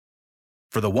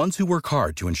For the ones who work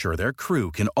hard to ensure their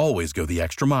crew can always go the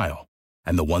extra mile,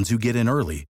 and the ones who get in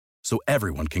early so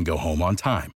everyone can go home on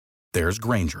time, there's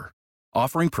Grainger,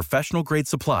 offering professional-grade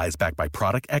supplies backed by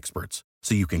product experts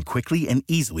so you can quickly and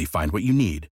easily find what you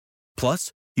need.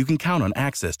 Plus, you can count on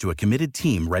access to a committed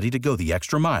team ready to go the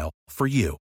extra mile for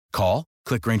you. Call,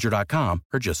 click Grainger.com,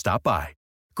 or just stop by.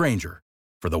 Grainger,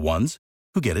 for the ones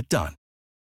who get it done.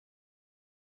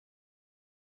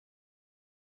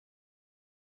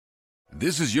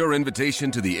 This is your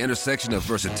invitation to the intersection of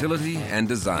versatility and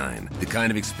design. The kind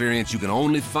of experience you can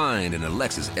only find in a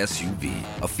Lexus SUV.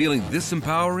 A feeling this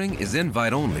empowering is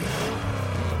invite only.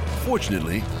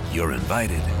 Fortunately, you're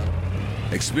invited.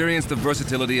 Experience the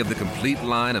versatility of the complete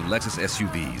line of Lexus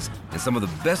SUVs and some of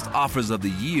the best offers of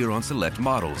the year on select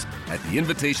models at the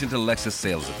Invitation to Lexus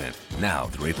sales event, now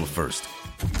through April 1st.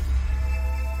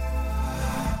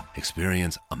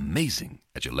 Experience amazing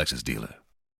at your Lexus dealer.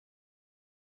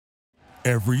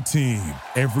 Every team,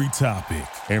 every topic,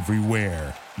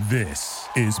 everywhere. This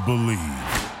is Believe.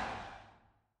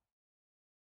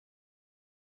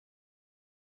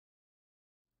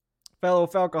 Fellow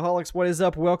Falcoholics, what is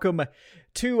up? Welcome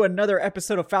to another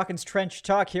episode of Falcons Trench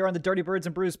Talk here on the Dirty Birds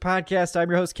and Brews podcast.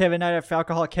 I'm your host, Kevin Knight at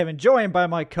Falcoholic Kevin, joined by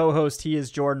my co-host. He is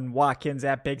Jordan Watkins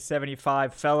at Big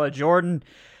 75. Fella, Jordan,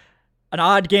 an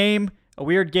odd game, a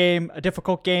weird game, a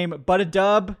difficult game, but a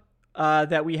dub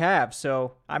that we have.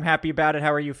 So I'm happy about it.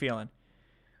 How are you feeling?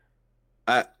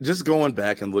 Just going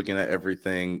back and looking at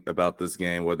everything about this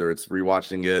game, whether it's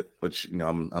rewatching it, which, you know,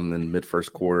 I'm in mid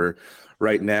first quarter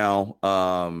right now,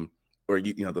 or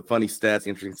you know, the funny stats, the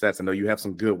interesting stats. I know you have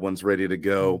some good ones ready to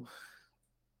go.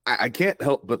 I can't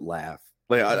help but laugh.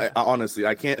 Like I honestly,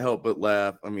 I can't help but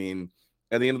laugh. I mean,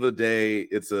 at the end of the day,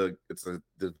 it's a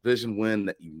division win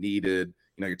that you needed.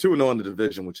 You know, you're 2-0 in the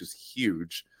division, which is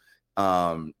huge.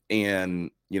 And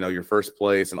you know, your first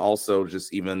place, and also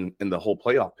just even in the whole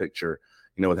playoff picture,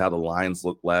 you know, with how the Lions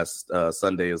looked last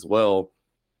Sunday as well,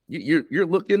 you're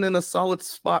looking in a solid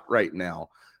spot right now.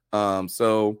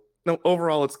 So no,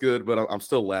 overall it's good, but I'm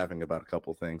still laughing about a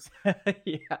couple things.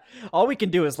 Yeah, all we can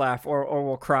do is laugh, or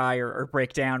we'll cry or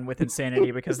break down with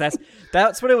insanity, because that's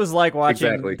what it was like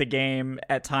watching the game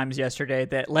at times yesterday.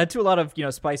 That led to a lot of, you know,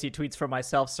 spicy tweets from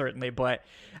myself, certainly. But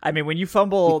I mean, when you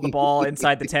fumble the ball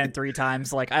inside the 10 3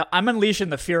 times, like I'm unleashing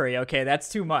the fury. Okay, that's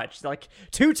too much. Like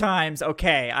 2 times,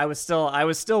 okay, I was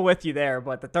still with you there,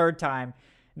 but the third time,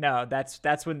 no,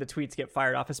 that's when the tweets get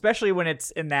fired off, especially when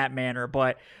it's in that manner.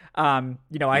 But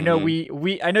you know, I know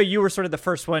I know you were sort of the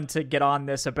first one to get on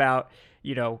this about,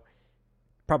 you know,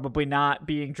 probably not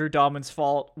being Drew Dahlman's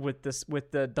fault with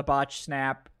the botch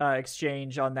snap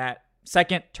exchange on that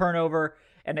second turnover.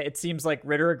 And it seems like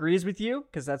Ritter agrees with you,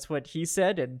 because that's what he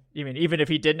said. And even if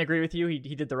he didn't agree with you, he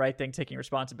did the right thing, taking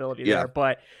responsibility there.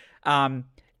 But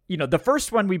you know, the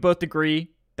first one we both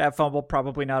agree, that fumble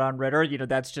probably not on Ritter. You know,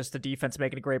 that's just the defense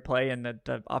making a great play and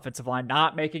the offensive line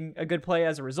not making a good play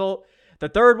as a result. The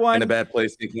third one, and a bad play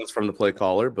sequence from the play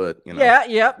caller, but you know,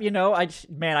 yeah. You know,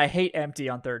 I hate empty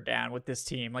on third down with this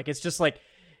team. Like, it's just like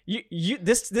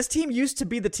this team used to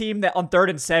be the team that on 3rd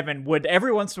and 7 would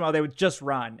every once in a while they would just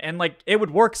run, and like it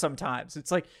would work sometimes.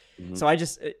 It's like, so I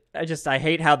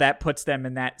hate how that puts them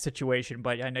in that situation.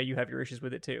 But I know you have your issues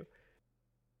with it too.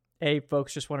 Hey,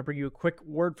 folks, just want to bring you a quick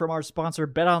word from our sponsor,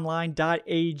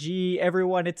 betonline.ag.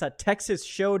 Everyone, it's a Texas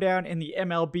showdown in the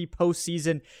MLB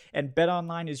postseason, and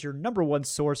BetOnline is your #1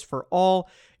 source for all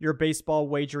your baseball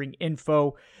wagering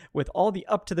info, with all the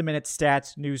up-to-the-minute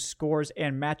stats, news, scores,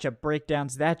 and matchup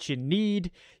breakdowns that you need.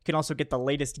 You can also get the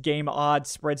latest game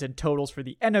odds, spreads, and totals for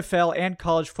the NFL and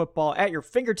college football at your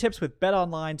fingertips with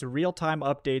BetOnline's real-time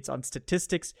updates on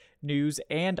statistics, news,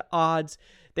 and odds.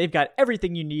 They've got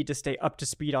everything you need to stay up to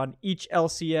speed on each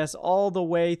LCS all the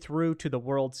way through to the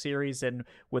World Series. And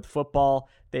with football,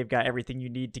 they've got everything you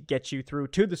need to get you through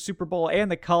to the Super Bowl and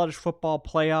the college football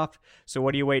playoff. So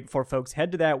what are you waiting for, folks?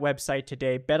 Head to that website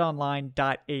today,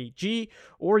 betonline.ag,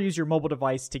 or use your mobile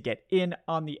device to get in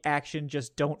on the action.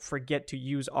 Just don't forget to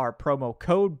use our promo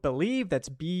code BELIEVE, that's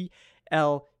BLEAV,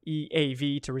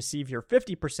 to receive your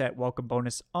 50% welcome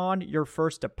bonus on your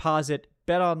first deposit.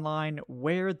 BetOnline,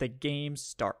 where the game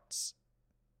starts.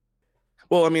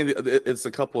 Well, I mean, it's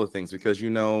a couple of things, because, you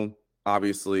know,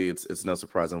 obviously it's no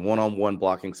surprise in one-on-one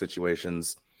blocking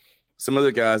situations, some of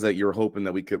the guys that you're hoping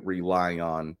that we could rely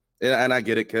on, and I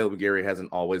get it, Caleb Gary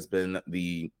hasn't always been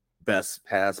the best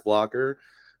pass blocker,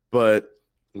 but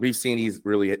we've seen he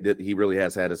really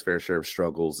has had his fair share of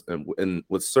struggles, and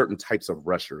with certain types of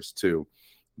rushers too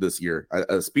this year.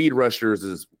 Speed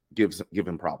rushers give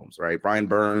him problems, right? Brian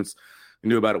Burns, we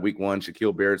knew about it week 1.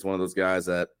 Shaquille Barrett's one of those guys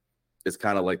that is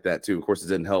kind of like that too. Of course, it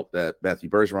didn't help that Matthew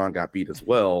Bergeron got beat as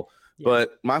well. Yeah.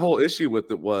 But my whole issue with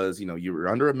it was, you were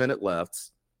under a minute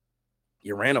left.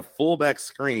 You ran a fullback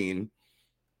screen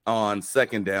on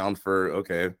second down for,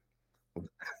 okay,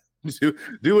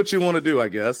 do what you want to do, I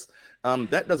guess.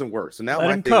 That doesn't work. So now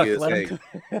my thing is, hey,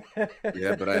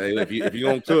 yeah, but if you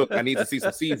don't cook, I need to see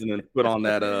some seasoning put on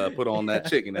that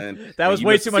chicken. And that was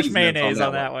way too much mayonnaise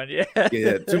on that one.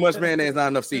 Yeah, too much mayonnaise, not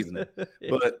enough seasoning.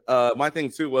 But my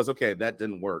thing too was, okay, that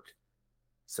didn't work.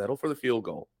 Settle for the field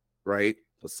goal, right?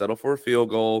 Let's settle for a field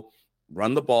goal.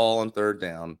 Run the ball on third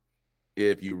down.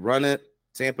 If you run it,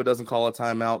 Tampa doesn't call a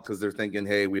timeout because they're thinking,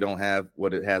 hey, we don't have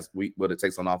what it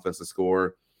takes on offense to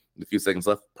score. A few seconds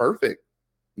left. Perfect.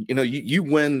 You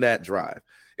win that drive.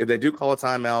 If they do call a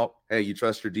timeout, hey, you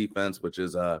trust your defense, which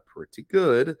is pretty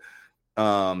good,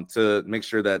 to make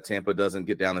sure that Tampa doesn't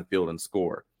get down the field and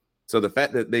score. So the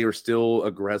fact that they were still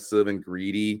aggressive and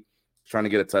greedy, trying to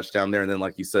get a touchdown there, and then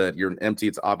like you said, you're an empty,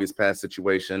 it's obvious pass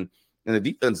situation, and the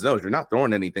defense knows you're not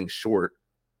throwing anything short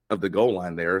of the goal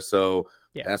line there. So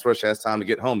Pass rush has time to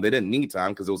get home. They didn't need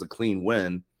time because it was a clean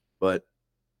win, but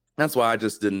that's why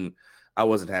I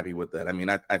wasn't happy with that. I mean,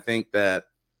 I think that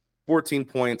 14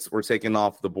 points were taken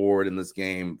off the board in this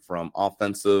game from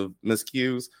offensive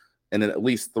miscues, and then at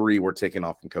least 3 were taken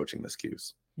off from coaching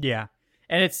miscues. Yeah,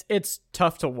 and it's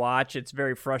tough to watch. It's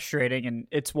very frustrating, and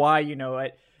it's why,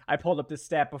 I pulled up this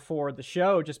stat before the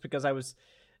show just because I was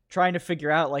trying to figure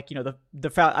out, like,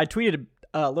 I tweeted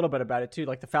a little bit about it too.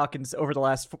 Like, the Falcons over the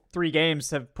last 3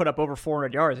 games have put up over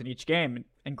 400 yards in each game.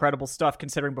 Incredible stuff,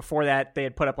 considering before that they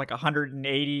had put up like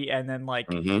 180 and then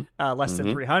less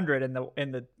than 300 in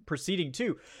the preceding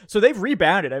 2. So they've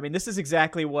rebounded. I mean, this is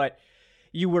exactly what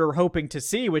you were hoping to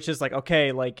see, which is like,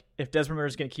 okay, like if Desmond Ridder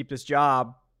is going to keep this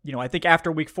job, I think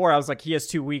after week 4, I was like, he has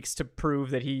 2 weeks to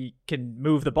prove that he can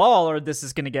move the ball, or this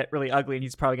is going to get really ugly and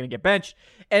he's probably going to get benched.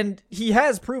 And he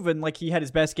has proven, like, he had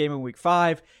his best game in week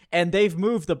 5, and they've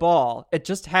moved the ball. It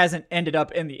just hasn't ended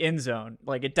up in the end zone.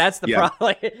 Like, that's the problem.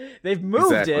 Like, they've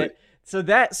moved it.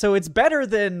 So it's better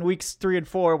than weeks 3 and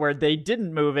 4 where they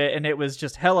didn't move it and it was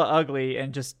just hella ugly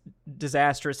and just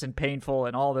disastrous and painful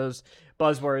and all those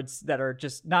buzzwords that are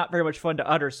just not very much fun to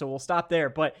utter. So we'll stop there.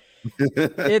 But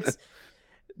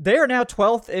they are now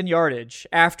 12th in yardage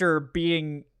after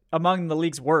being among the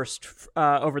league's worst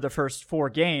over the first 4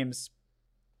 games.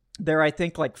 They're, I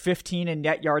think, like 15 in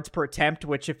net yards per attempt,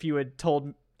 which if you had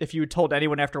told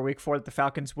anyone after week 4 that the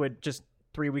Falcons would just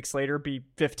 3 weeks later be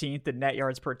 15th in net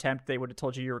yards per attempt, they would have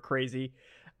told you were crazy.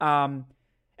 And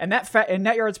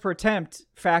net yards per attempt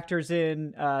factors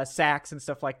in sacks and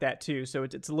stuff like that too. So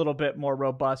it's a little bit more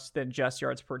robust than just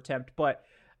yards per attempt. But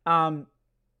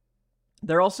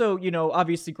they're also,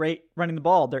 obviously great running the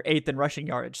ball. They're 8th in rushing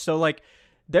yardage. So, like,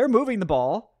 they're moving the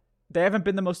ball. They haven't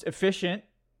been the most efficient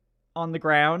on the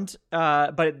ground,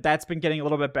 but that's been getting a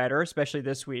little bit better, especially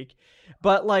this week.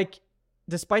 But, like,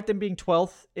 despite them being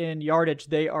 12th in yardage,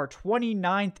 they are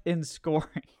 29th in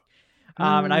scoring.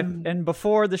 And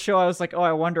before the show, I was like, oh,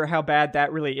 I wonder how bad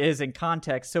that really is in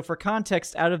context. So for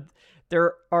context,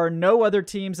 there are no other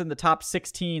teams in the top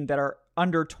 16 that are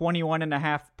under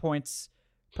 21.5 points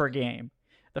per game.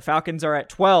 The Falcons are at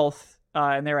 12th,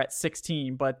 and they're at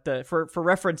 16. But for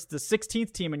reference, the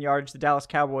 16th team in yardage, the Dallas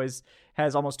Cowboys,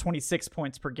 has almost 26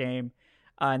 points per game.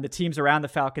 And the teams around the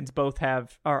Falcons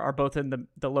are both in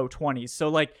the low 20s. So,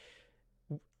 like,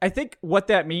 I think what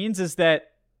that means is that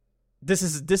this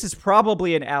is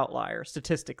probably an outlier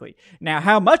statistically. Now,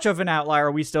 how much of an outlier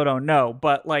we still don't know.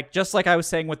 But, like, just like I was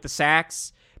saying with the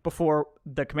sacks before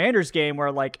the Commanders game,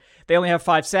 where, like, they only have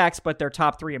 5 sacks, but they're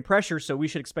top 3 in pressure, so we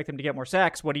should expect them to get more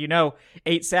sacks. What do you know?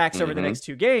 8 sacks over the next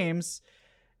 2 games.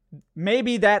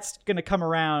 Maybe that's going to come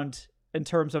around in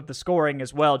terms of the scoring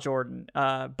as well, Jordan.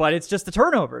 But it's just the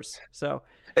turnovers. So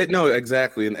no,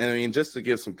 exactly. And I mean, just to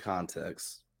give some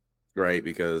context, right?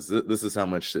 Because this is how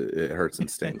much it hurts and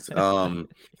stings. So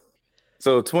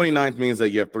 29th means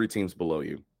that you have 3 teams below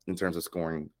you in terms of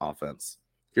scoring offense.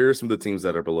 Here are some of the teams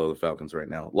that are below the Falcons right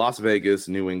now: Las Vegas,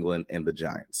 New England, and the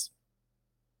Giants.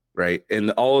 Right.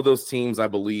 And all of those teams, I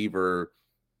believe, are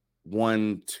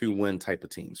 1-2 win type of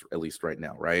teams, at least right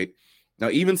now. Right. Now,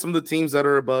 even some of the teams that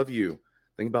are above you,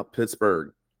 think about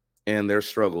Pittsburgh and their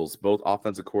struggles, both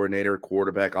offensive coordinator,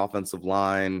 quarterback, offensive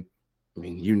line. I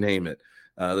mean, you name it.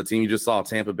 The team you just saw,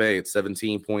 Tampa Bay, at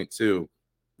 17.2.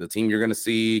 The team you're going to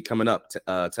see coming up,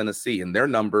 Tennessee, and their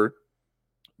number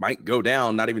might go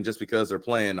down, not even just because they're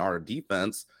playing our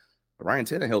defense. But Ryan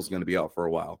Tannehill's going to be out for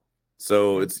a while.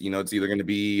 So it's either going to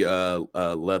be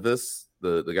Levis,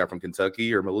 the guy from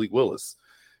Kentucky, or Malik Willis.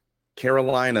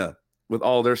 Carolina, with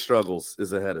all their struggles,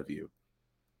 is ahead of you.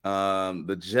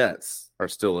 The Jets are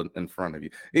still in front of you.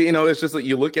 It's just like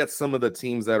you look at some of the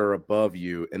teams that are above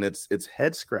you, and it's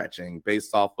head scratching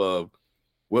based off of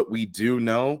what we do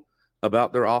know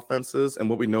about their offenses and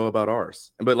what we know about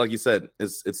ours. But like you said,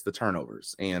 it's the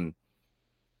turnovers, and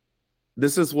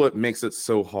this is what makes it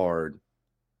so hard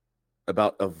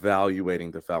about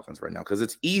evaluating the Falcons right now, because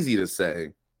it's easy to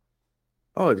say,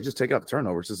 "Oh, if you just take out the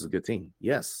turnovers, this is a good team."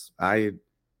 Yes, I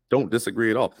don't disagree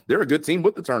at all. They're a good team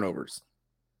with the turnovers.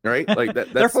 Right? Like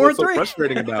that's what's so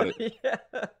frustrating about it. Yeah.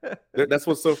 That's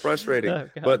what's so frustrating. Oh,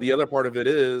 but the other part of it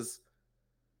is,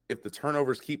 if the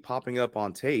turnovers keep popping up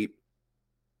on tape,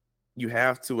 you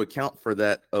have to account for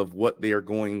that of what they are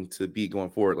going to be going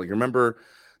forward. Like, remember,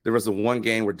 there was a one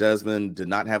game where Desmond did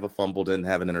not have a fumble, didn't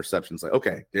have an interception. It's like,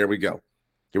 okay, there we go.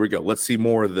 Here we go. Let's see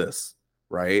more of this.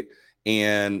 Right.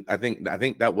 And I think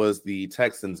that was the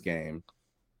Texans game.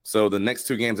 So the next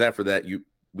two games after that,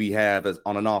 we have as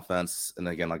on an offense, and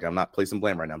again, like, I'm not placing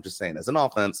blame right now. I'm just saying, as an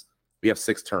offense, we have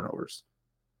 6 turnovers,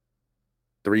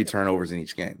 3 turnovers in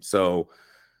each game. So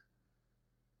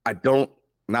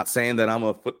not saying that I'm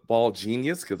a football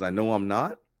genius, because I know I'm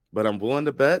not, but I'm willing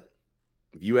to bet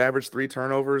if you average 3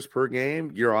 turnovers per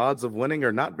game, your odds of winning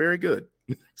are not very good.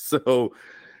 So,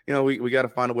 we got to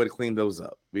find a way to clean those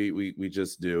up. We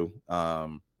just do. I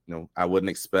wouldn't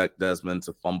expect Desmond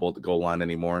to fumble at the goal line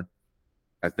anymore.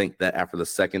 I think that after the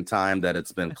second time that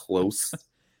it's been close,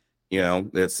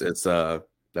 it's that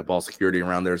ball security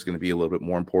around there is going to be a little bit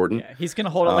more important. Yeah, he's going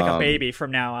to hold it like a baby from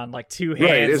now on, like 2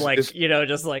 hands, right, just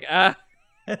like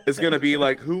It's going to be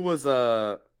like, who was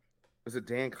it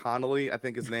Dan Connolly? I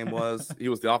think his name was. He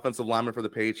was the offensive lineman for the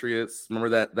Patriots.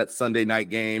 Remember that Sunday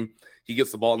night game? He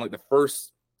gets the ball in like the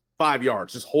first 5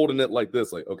 yards, just holding it like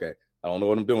this, like, okay, I don't know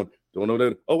what I'm doing. Don't know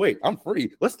that. Oh, wait, I'm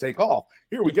free. Let's take off.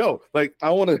 Here we go. Like,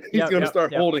 he's going to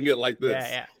start holding it like this.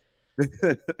 Yeah.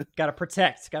 Got to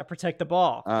protect the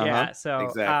ball. Uh-huh. Yeah. So,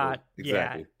 exactly.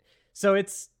 Yeah. So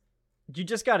you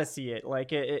just got to see it.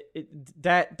 Like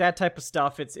that type of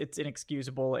stuff. It's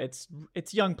inexcusable. It's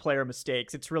young player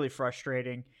mistakes. It's really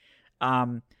frustrating.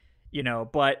 But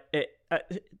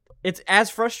it's as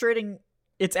frustrating.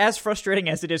 It's as frustrating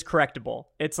as it is correctable.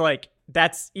 It's like,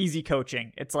 that's easy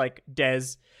coaching. It's like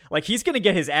Dez, like, he's going to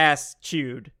get his ass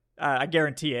chewed. I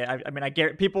guarantee it. I mean,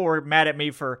 people were mad at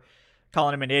me for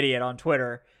calling him an idiot on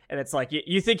Twitter. And it's like,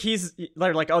 you think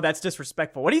they're like, oh, that's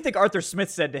disrespectful. What do you think Arthur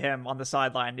Smith said to him on the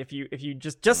sideline? If you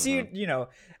just mm-hmm. so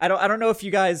I don't know if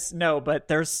you guys know, but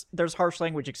there's harsh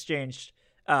language exchanged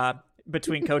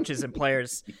between coaches and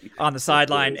players on the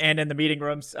sideline and in the meeting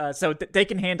rooms. So they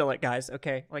can handle it, guys.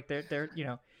 Okay. Like they're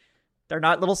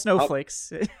not little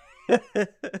snowflakes.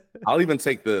 I'll even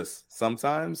take this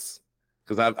sometimes,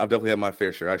 because I've definitely had my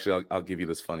fair share. Actually, I'll give you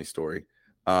this funny story.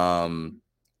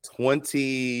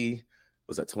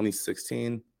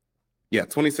 2016? Yeah,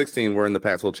 2016. We're in the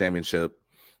Pac-12 championship,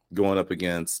 going up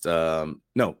against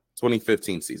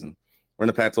 2015 season. We're in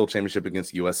the Pac-12 championship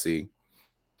against USC.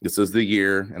 This is the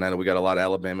year, and I know we got a lot of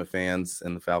Alabama fans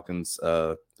and the Falcons,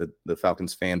 the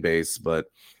Falcons fan base, but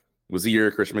it was the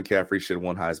year Christian McCaffrey should have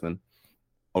won Heisman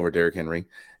over Derrick Henry.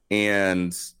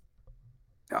 And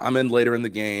I'm in later in the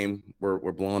game.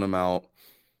 We're blowing them out.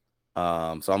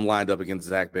 So I'm lined up against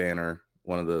Zach Banner,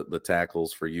 one of the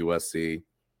tackles for USC.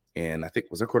 And I think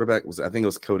was their quarterback I think it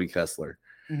was Cody Kessler.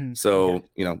 Mm-hmm. So,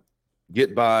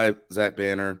 get by Zach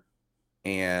Banner.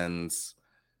 And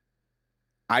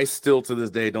I still to this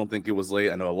day don't think it was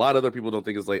late. I know a lot of other people don't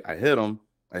think it's late. I hit him.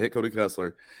 I hit Cody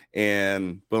Kessler,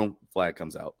 and boom, flag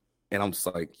comes out. And I'm just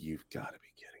like, you've got to be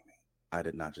kidding me. I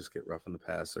did not just get roughing the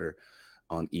passer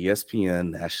on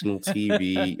ESPN, national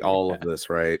TV, all of this,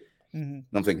 right?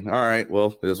 Mm-hmm. I'm thinking, all right,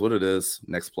 well, it is what it is.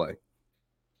 Next play.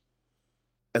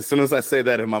 As soon as I say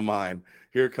that in my mind,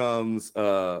 here comes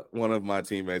one of my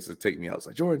teammates to take me out. It's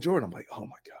like, Jordan. I'm like, oh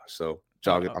my gosh. So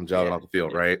I'm jogging off the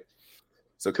field, right?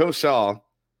 So Coach Shaw,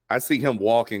 I see him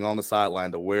walking on the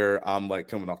sideline to where I'm like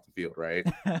coming off the field, right?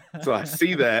 So I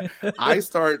see that. I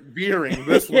start veering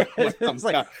this way.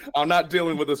 I'm not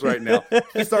dealing with this right now.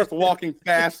 He starts walking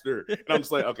faster. And I'm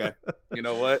just like, okay, you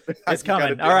know what? It's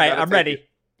coming. All right, I'm ready. It.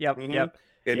 Yep, mm-hmm. Yep.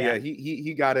 And yeah,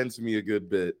 he got into me a good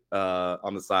bit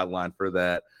on the sideline for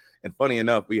that. And funny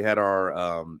enough, we had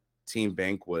our team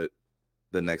banquet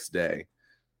the next day.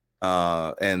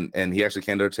 And he actually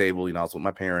came to our table. I was with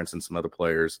my parents and some other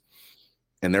players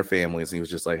and their families. And he was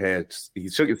just like, hey, he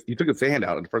took his hand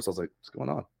out. And at first I was like, what's going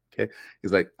on? Okay.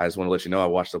 He's like, I just want to let you know I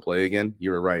watched the play again. You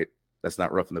were right. That's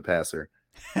not roughing the passer.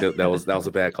 That was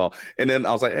a bad call. And then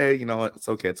I was like, hey, you know what? It's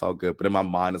okay. It's all good. But in my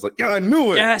mind, it's like, yeah, I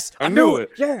knew it. Yes, I knew it.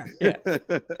 Yeah.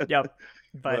 Yep.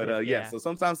 But yeah, so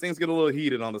sometimes things get a little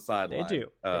heated on the sideline. They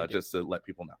do. Just to let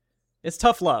people know. it's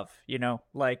tough love,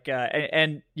 like,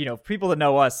 and people that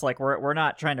know us, like we're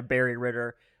not trying to bury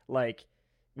Ritter. Like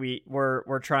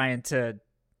we're trying to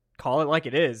call it like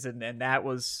it is. And that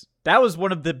was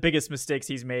one of the biggest mistakes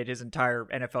he's made his entire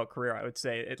NFL career, I would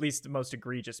say, at least the most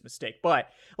egregious mistake. But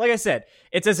like I said,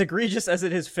 it's as egregious as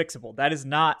it is fixable. That is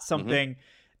not something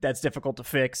that's difficult to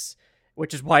fix,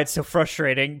 which is why it's so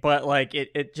frustrating. But like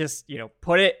it just,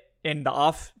 put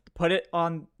it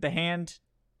on the hand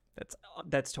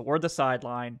that's toward the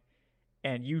sideline,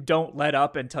 and you don't let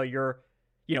up until you're,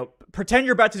 pretend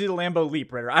you're about to do the Lambeau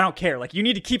leap, Ritter. I don't care. Like, you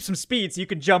need to keep some speed so you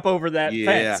can jump over that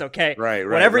fence, okay? Right.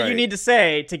 Whatever you need to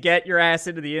say to get your ass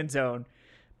into the end zone.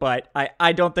 But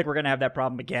I don't think we're going to have that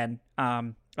problem again.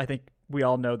 I think we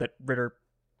all know that Ritter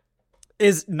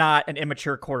is not an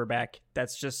immature quarterback.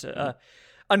 That's just a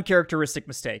uncharacteristic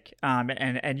mistake.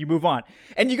 And you move on.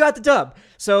 And you got the dub.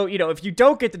 So, if you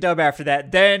don't get the dub after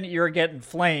that, then you're getting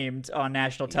flamed on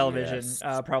national television,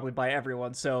 probably by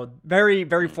everyone. So very,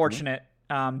 very fortunate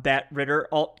that Ritter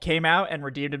came out and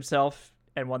redeemed himself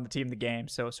and won the team the game.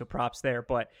 So props there.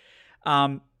 But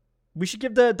we should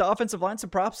give the offensive line some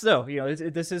props, though.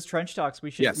 This is Trench Talks.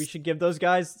 We should give those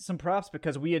guys some props,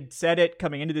 because we had said it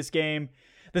coming into this game.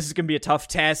 This is going to be a tough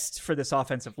test for this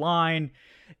offensive line.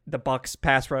 The Bucs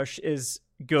pass rush is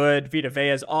good. Vita Vea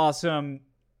is awesome.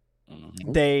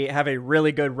 They have a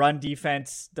really good run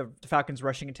defense. The Falcons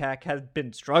rushing attack has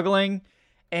been struggling,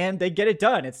 and they get it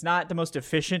done. It's not the most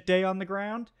efficient day on the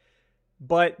ground,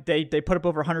 but they put up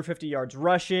over 150 yards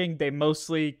rushing. They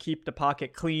mostly keep the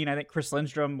pocket clean. I think Chris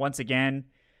Lindstrom, once again,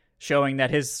 showing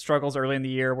that his struggles early in the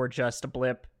year were just a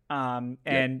blip. And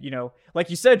like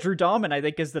you said, Drew Dahlman, I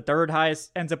think,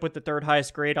 ends up with the third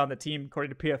highest grade on the team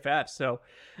according to PFF. So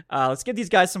let's give these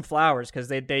guys some flowers, because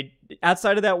they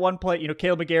outside of that one play,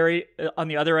 Caleb McGarry on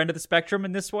the other end of the spectrum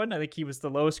in this one, I think he was the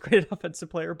lowest graded offensive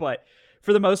player, but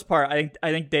for the most part, I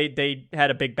think they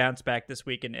had a big bounce back this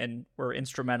week and were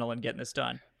instrumental in getting this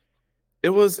done. It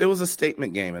was a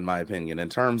statement game, in my opinion, in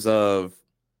terms of,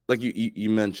 like you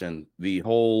mentioned, the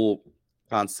whole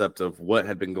concept of what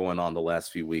had been going on the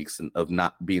last few weeks and of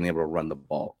not being able to run the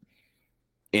ball.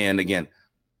 And again,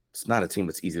 it's not a team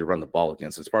that's easy to run the ball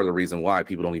against. It's part of the reason why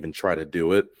people don't even try to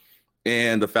do it.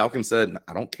 And the Falcons said,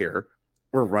 I don't care.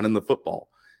 We're running the football.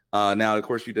 Now, of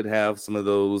course, you did have some of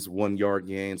those 1 yard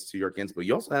gains, 2 yard gains, but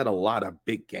you also had a lot of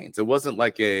big gains. It wasn't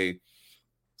like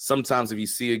sometimes if you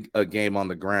see a game on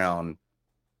the ground,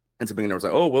 and something there was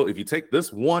like, oh, well, if you take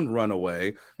this one run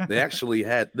away, they actually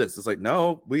had this. It's like,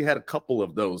 no, we had a couple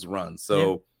of those runs.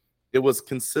 So it was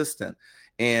consistent.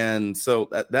 And so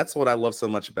that's what I love so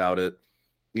much about it.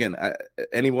 Again,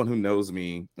 anyone who knows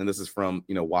me, and this is from,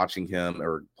 watching him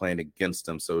or playing against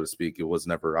him, so to speak, it was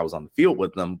never, I was on the field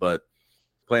with them, but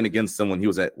playing against him when he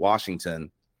was at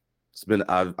Washington,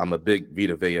 I'm a big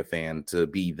Vita Vea fan. To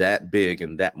be that big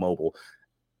and that mobile.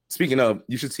 Speaking of,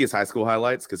 you should see his high school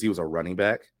highlights, because he was a running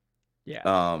back.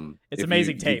 Yeah. It's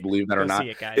amazing tape. You believe that or not?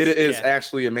 It is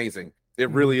actually amazing.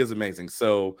 It really is amazing.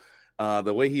 So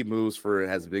the way he moves for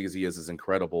as big as he is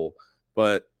incredible.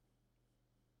 But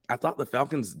I thought the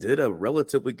Falcons did a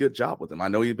relatively good job with him. I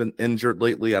know he's been injured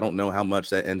lately. I don't know how much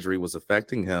that injury was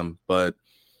affecting him. But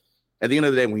at the end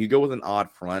of the day, when you go with an odd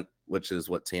front, which is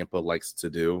what Tampa likes to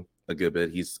do a good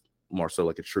bit, he's more so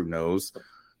like a true nose.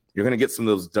 You're going to get some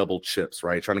of those double chips,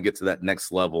 right? Trying to get to that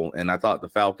next level. And I thought the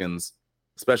Falcons,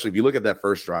 especially if you look at that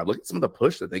first drive, look at some of the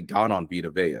push that they got on Vita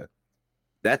Vea.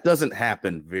 That doesn't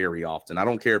happen very often. I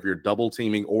don't care if you're double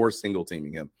teaming or single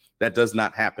teaming him. That does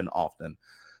not happen often.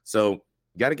 So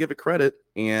you got to give it credit.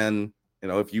 And,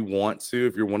 if you want to,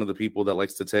 if you're one of the people that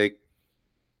likes to take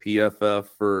PFF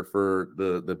for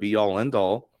the be all end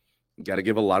all, you got to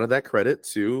give a lot of that credit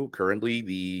to currently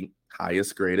the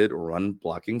highest graded run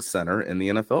blocking center in the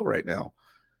NFL right now.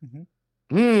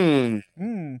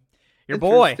 Your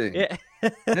boy. Yeah.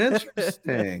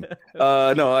 Interesting.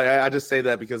 No, I just say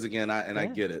that because, again, I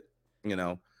get it.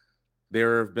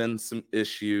 There have been some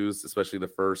issues, especially the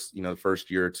first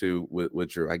year or two with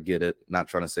Drew. I get it. Not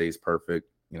trying to say he's perfect,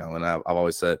 and I've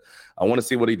always said I want to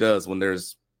see what he does when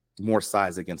there's more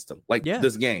size against him, like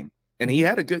this game. And he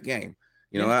had a good game.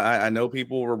 I know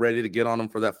people were ready to get on him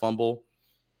for that fumble.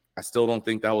 I still don't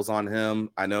think that was on him.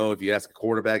 I know if you ask a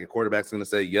quarterback's going to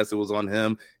say, yes, it was on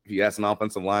him. If you ask an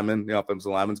offensive lineman, the offensive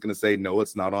lineman's going to say, no,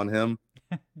 it's not on him.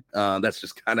 That's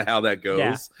just kind of how that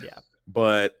goes. Yeah.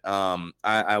 But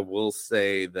I will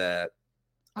say that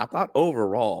I thought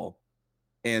overall,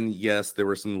 and yes, there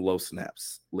were some low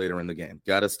snaps later in the game.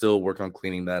 Got to still work on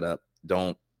cleaning that up.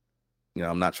 I'm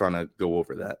not trying to go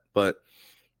over that. But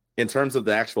in terms of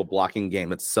the actual blocking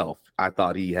game itself, I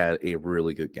thought he had a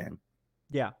really good game.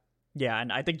 Yeah. Yeah,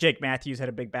 and I think Jake Matthews had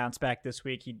a big bounce back this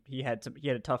week. He had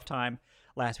a tough time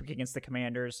last week against the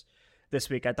Commanders. This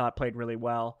week I thought played really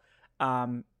well.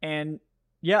 And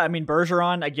yeah, I mean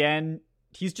Bergeron again,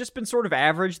 he's just been sort of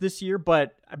average this year,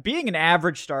 but being an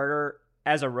average starter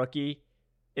as a rookie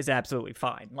is absolutely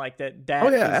fine. Like that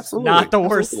is not the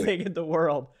worst thing in the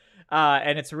world.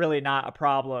 And it's really not a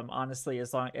problem, honestly,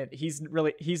 as long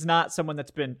he's not someone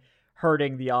that's been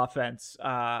hurting the offense.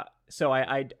 So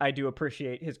I do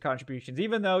appreciate his contributions,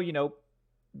 even though,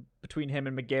 between him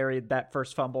and McGarry, that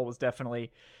first fumble was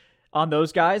definitely on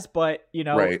those guys. But,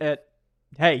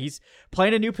 hey, he's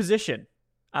playing a new position.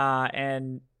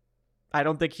 And I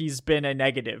don't think he's been a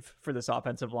negative for this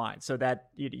offensive line. So that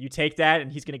you take that, and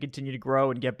he's going to continue to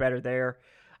grow and get better there.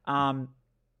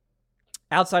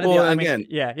 Outside of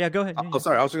go ahead. Oh,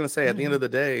 sorry. I was going to say, at the end of the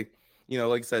day,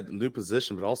 like I said, new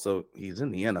position, but also he's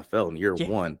in the NFL in year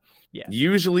one. Yeah.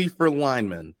 Usually for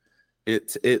linemen,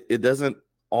 it doesn't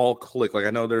all click. Like I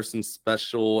know there's some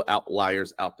special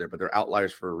outliers out there, but they're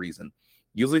outliers for a reason.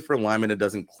 Usually for linemen, it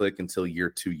doesn't click until year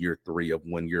 2, year 3 of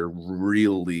when you're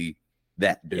really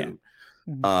that dude.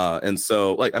 Yeah. Mm-hmm. And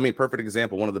so, perfect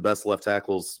example. One of the best left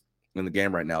tackles in the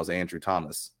game right now is Andrew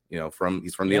Thomas. He's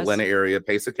from the Atlanta area,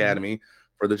 Pace Academy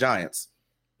for the Giants.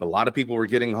 A lot of people were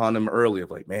getting on him early of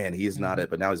like, man, he's not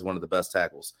it, but now he's one of the best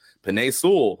tackles. Penei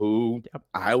Sewell, who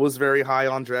I was very high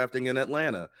on drafting in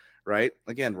Atlanta, right?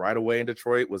 Again, right away in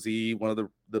Detroit, was he one of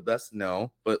the best?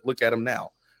 No, but look at him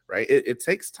now, right? It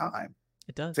takes time.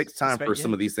 It does. It takes time for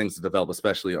some of these things to develop,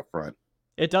 especially up front.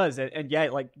 It does. And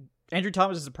like Andrew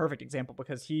Thomas is a perfect example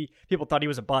because people thought he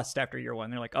was a bust after year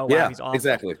 1. They're like, oh, wow, he's awful.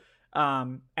 Exactly.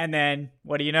 And then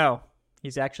what do you know?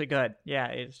 He's actually good. Yeah,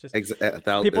 it's just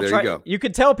people try. You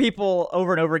could tell people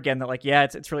over and over again that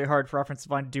it's really hard for offensive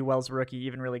line to do well as a rookie,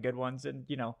 even really good ones. And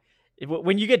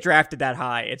when you get drafted that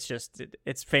high, it's just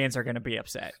it's fans are going to be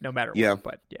upset no matter what.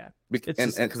 But yeah,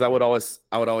 and because I would always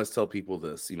tell people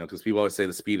this, because people always say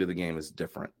the speed of the game is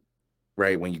different,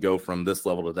 right? When you go from this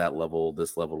level to that level,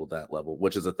 this level to that level,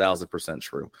 which is 1,000%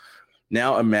 true.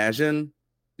 Now imagine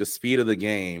the speed of the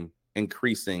game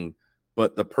increasing,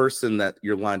 but the person that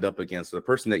you're lined up against, the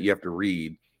person that you have to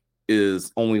read,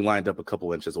 is only lined up a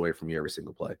couple inches away from you every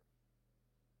single play.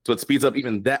 So it speeds up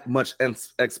even that much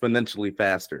exponentially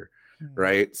faster,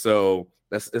 right? So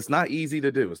it's not easy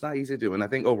to do. It's not easy to do. And I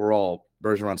think overall,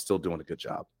 Bergeron's still doing a good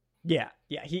job. Yeah.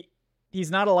 He's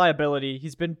not a liability.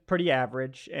 He's been pretty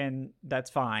average, and that's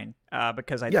fine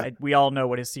because we all know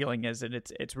what his ceiling is, and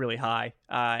it's really high.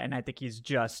 And I think he's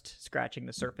just scratching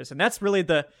the surface. And that's really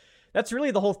the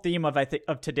whole theme of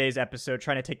today's episode,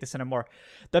 trying to take this in a more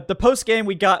the post game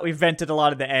we vented a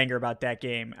lot of the anger about that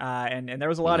game, and there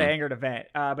was a lot of anger to vent.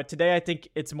 But today I think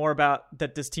it's more about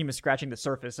that this team is scratching the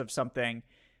surface of something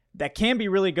that can be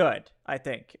really good. I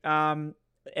think, and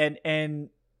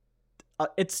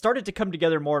it started to come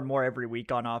together more and more every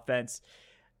week on offense.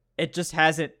 It just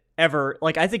hasn't ever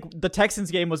I think the Texans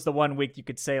game was the one week you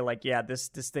could say this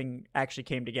thing actually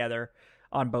came together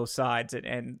on both sides,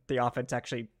 and the offense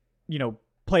actually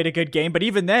played a good game. But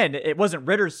even then, it wasn't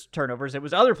Ritter's turnovers. It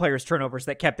was other players' turnovers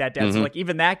that kept that down. So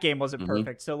even that game wasn't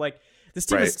perfect. So this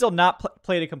team has still not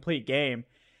played a complete game,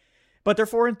 but they're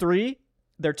 4-3.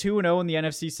 They're 2-0 in the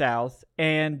NFC South,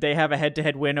 and they have a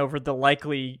head-to-head win over the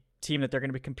likely team that they're going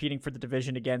to be competing for the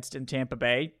division against in Tampa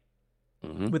Bay,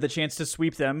 with a chance to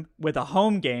sweep them with a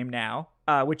home game now,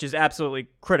 which is absolutely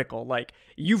critical.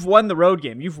 You've won the road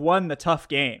game. You've won the tough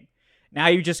game. Now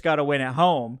you just got to win at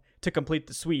home to complete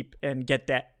the sweep and get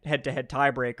that head-to-head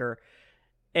tiebreaker.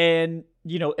 And,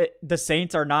 the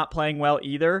Saints are not playing well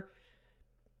either.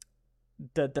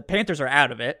 The Panthers are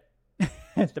out of it.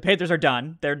 The Panthers are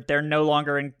done. They're no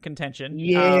longer in contention.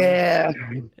 Yeah.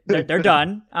 They're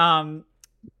done. And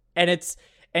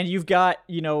you've got,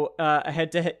 a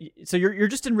head-to-head. So you're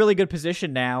just in really good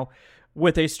position now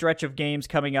with a stretch of games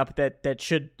coming up that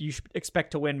you should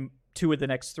expect to win 2 of the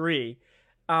next 3.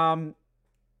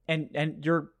 And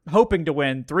you're hoping to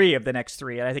win 3 of the next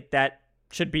 3. And I think that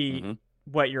should be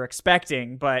what you're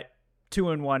expecting, but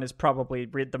 2-1 is probably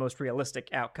the most realistic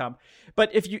outcome. But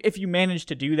if you manage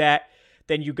to do that,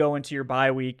 then you go into your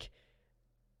bye week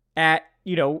at,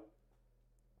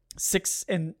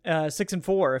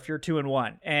 6-4 if you're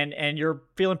 2-1, and you're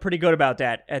feeling pretty good about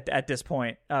that at this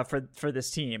point for this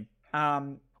team.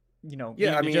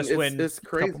 Just win it's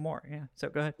crazy. A couple more. Yeah. So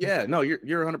go ahead. Yeah, no, you're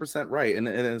 100% right. And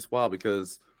it's wild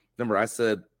because remember I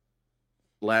said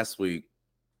last week,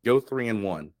 go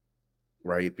 3-1,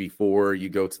 right? Before you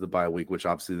go to the bye week, which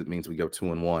obviously that means we go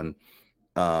 2-1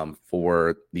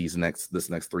 for this next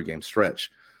 3-game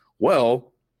stretch.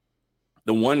 Well,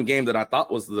 the one game that I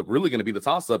thought was really going to be the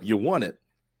toss-up, you won it.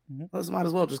 let's might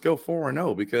as well just go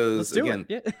 4-0 because again,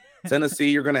 Yeah. Tennessee,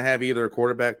 you're going to have either a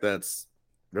quarterback that's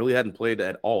really hadn't played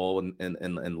at all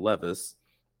in Levis,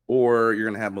 or you're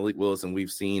going to have Malik Willis, and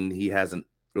we've seen he hasn't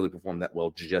really performed that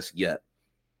well just yet,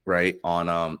 right,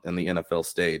 on in the NFL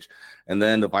stage. And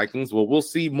then the Vikings, well, we'll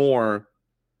see more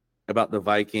about the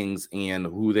Vikings and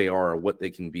who they are, what they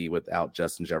can be without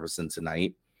Justin Jefferson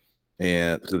tonight.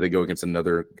 And so they go against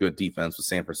another good defense with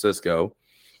San Francisco.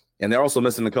 And they're also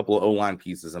missing a couple of O-line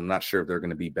pieces. I'm not sure if they're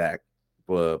going to be back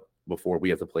before we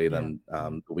have to play them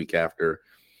the week after.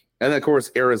 And then, of course,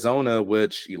 Arizona,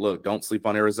 which, look, don't sleep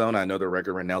on Arizona. I know their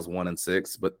record right now is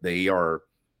 1-6, but they are a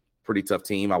pretty tough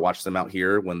team. I watched them out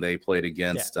here when they played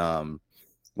against San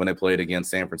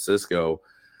Francisco.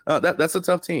 That's a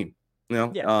tough team, you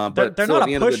know. Yeah. But they're so not at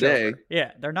the end of the day,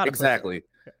 they're not exactly.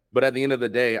 But at the end of the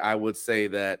day, I would say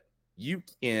that you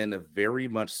can very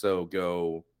much so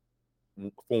go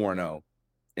 4-0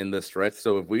 in this stretch.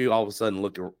 So if we all of a sudden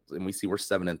look and we see we're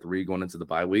 7-3 going into the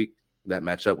bye week, that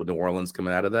matchup with New Orleans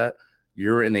coming out of that,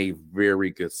 you're in a very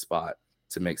good spot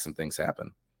to make some things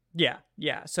happen. Yeah.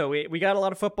 So we got a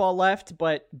lot of football left,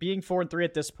 but being 4-3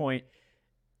 at this point,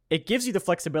 it gives you the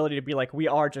flexibility to be like, we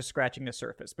are just scratching the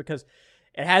surface, because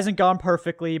it hasn't gone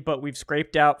perfectly, but we've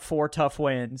scraped out 4 tough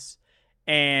wins.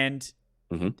 And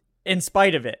in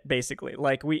spite of it, basically,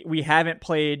 like we haven't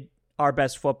played our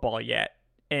best football yet,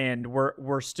 and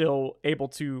we're still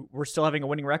having a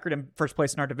winning record in first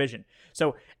place in our division.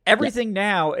 So everything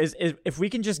now is if we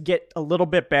can just get a little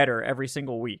bit better every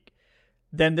single week,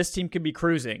 then this team could be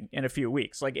cruising in a few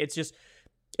weeks. Like it's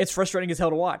frustrating as hell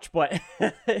to watch, but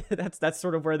that's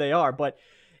sort of where they are. But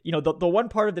you know, the one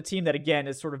part of the team that again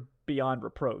is sort of beyond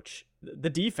reproach, the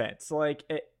defense. Like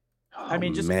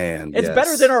it's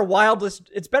better than our wildest.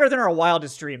 It's better than our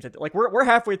wildest dreams. Like we're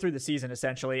halfway through the season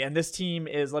essentially, and this team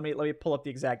is. Let me pull up the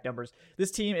exact numbers.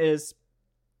 This team is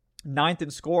 9th in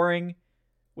scoring,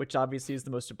 which obviously is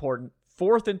the most important.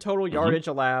 4th in total yardage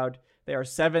allowed. They are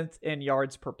 7th in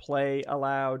yards per play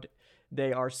allowed.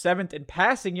 They are 7th in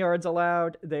passing yards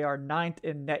allowed. They are 9th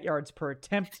in net yards per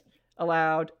attempt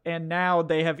allowed, and now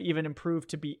they have even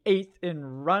improved to be 8th in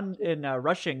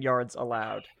rushing yards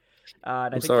allowed.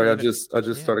 I'm sorry, I just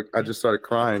started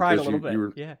crying because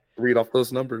you read off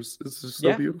those numbers. It's just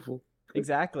so beautiful.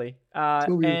 Exactly. So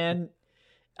beautiful. And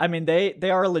I mean, they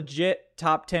are a legit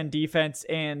top 10 defense,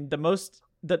 and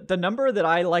the number that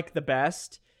I like the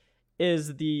best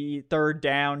is the third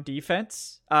down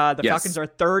defense. The Falcons are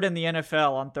 3rd in the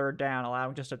NFL on third down,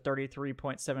 allowing just a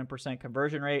 33.7%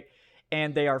 conversion rate.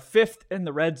 And they are 5th in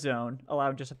the red zone,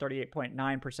 allowing just a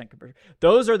 38.9% conversion.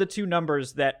 Those are the two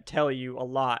numbers that tell you a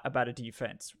lot about a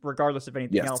defense, regardless of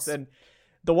anything else. And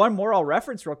the one more I'll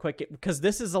reference real quick, because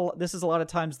this is a lot of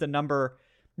times the number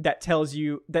that tells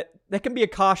you that can be a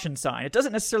caution sign. It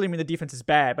doesn't necessarily mean the defense is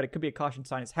bad, but it could be a caution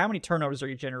sign. Is how many turnovers are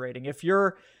you generating? If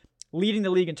you're leading the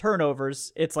league in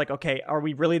turnovers, it's like, okay, are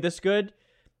we really this good?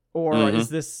 Or is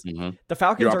this the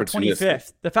Falcons are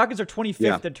 25th? The Falcons are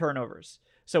 25th in turnovers.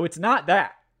 So it's not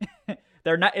that.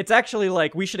 They're not. It's actually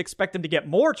like we should expect them to get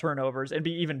more turnovers and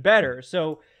be even better.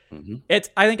 So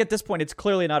I think at this point it's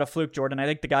clearly not a fluke, Jordan. I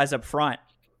think the guys up front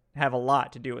have a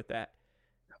lot to do with that.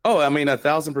 Oh, I mean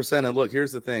 1,000%. And look,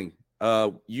 here's the thing.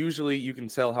 Usually you can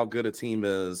tell how good a team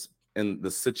is in the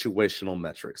situational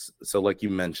metrics. So like you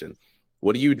mentioned,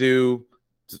 what do you do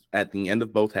at the end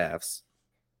of both halves,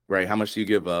 right? How much do you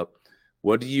give up?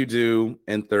 What do you do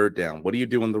in third down? What do you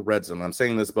do in the red zone? I'm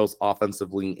saying this both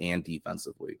offensively and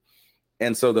defensively.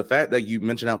 And so the fact that you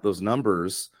mentioned out those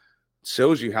numbers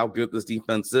shows you how good this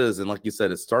defense is. And like you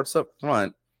said, it starts up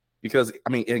front because,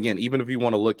 I mean, again, even if you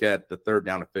want to look at the third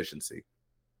down efficiency,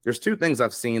 there's 2 things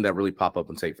I've seen that really pop up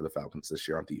and take for the Falcons this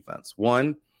year on defense.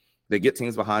 One, they get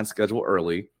teams behind schedule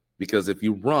early because if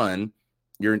you run,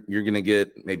 you're going to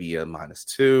get maybe a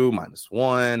 -2,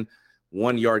 -1,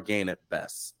 1 yard gain at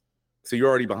best. So you're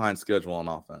already behind schedule on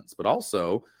offense. But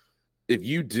also, if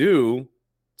you do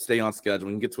stay on schedule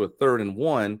and get to a 3rd and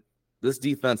 1, this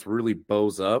defense really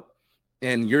bows up,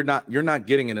 and you're not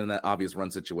getting it in that obvious run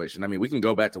situation. I mean, we can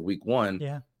go back to week 1,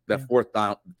 that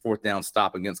fourth down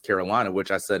stop against Carolina,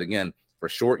 which I said again for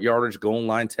short yardage goal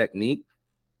line technique,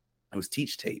 it was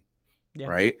teach tape,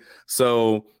 right?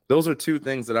 So those are 2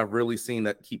 things that I've really seen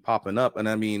that keep popping up, and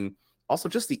I mean also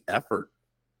just the effort.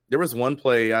 There was one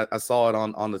play, I saw it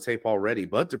on the tape already.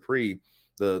 Bud Dupree,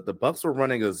 the Bucs were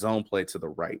running a zone play to the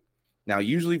right. Now,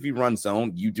 usually if you run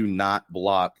zone, you do not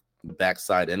block the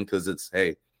backside in because it's,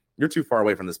 hey, you're too far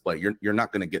away from this play. You're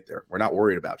not going to get there. We're not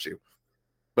worried about you.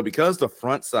 But because the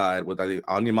front side with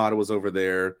Onyemata was over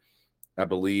there, I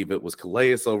believe it was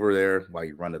Calais over there. Why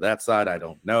you run to that side, I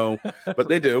don't know. But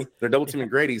they do. They're double teaming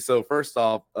Grady. So first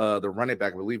off, the running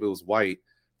back, I believe it was White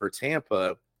for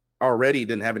Tampa, already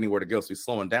didn't have anywhere to go. So he's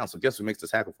slowing down. So guess who makes the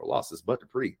tackle for losses? But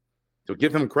Dupree. So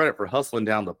give him credit for hustling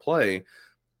down the play.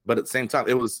 But at the same time,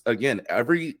 it was, again,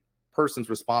 every person's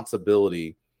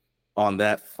responsibility on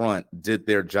that front did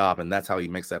their job. And that's how he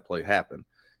makes that play happen.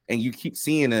 And you keep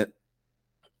seeing it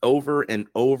over and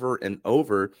over and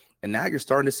over. And now you're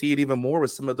starting to see it even more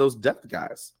with some of those depth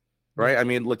guys, right? I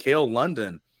mean, LaCale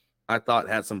London, I thought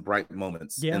had some bright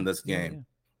moments in this game.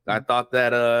 I thought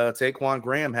that Taquan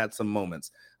Graham had some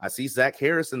moments. I see Zach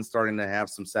Harrison starting to have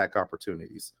some sack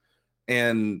opportunities.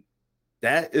 And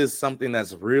that is something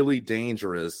that's really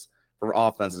dangerous for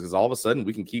offenses, because all of a sudden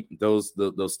we can keep those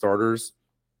starters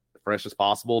fresh as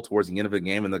possible towards the end of the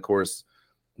game. And of course,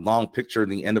 long picture in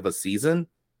the end of a season.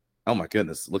 Oh my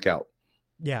goodness, look out.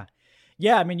 Yeah.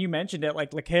 Yeah, I mean, you mentioned it,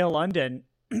 like LaCale London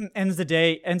ends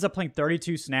up playing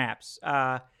 32 snaps.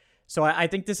 So I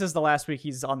think this is the last week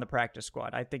he's on the practice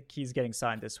squad. I think he's getting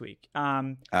signed this week.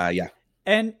 Yeah.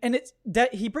 And it's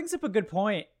that he brings up a good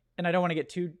point, and I don't want to get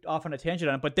too off on a tangent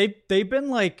on it, but they've been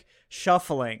like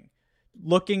shuffling,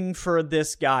 looking for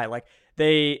this guy. Like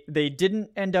they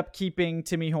didn't end up keeping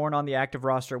Timmy Horn on the active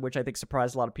roster, which I think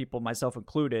surprised a lot of people, myself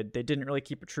included. They didn't really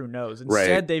keep a true nose.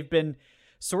 Instead, they've been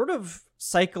sort of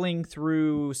cycling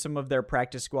through some of their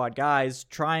practice squad guys,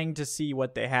 trying to see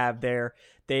what they have there.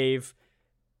 They've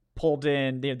pulled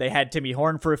in, they had Timmy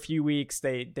Horn for a few weeks.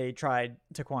 They tried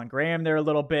Taquan Graham there a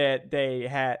little bit. They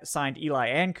had signed Eli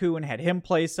Anku and had him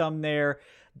play some there.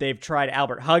 They've tried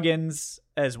Albert Huggins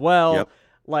as well. Yep.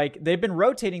 Like, they've been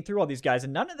rotating through all these guys,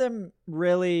 and none of them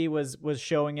really was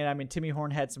showing it. I mean, Timmy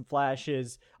Horn had some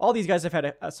flashes. All these guys have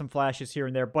had some flashes here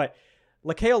and there, but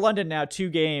LaCale London, now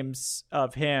 2 games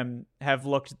of him have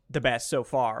looked the best so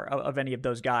far of any of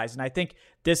those guys. And I think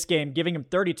this game, giving him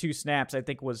 32 snaps, I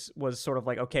think was sort of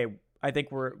like, okay, I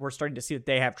think we're starting to see that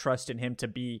they have trust in him to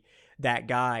be that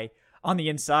guy. On the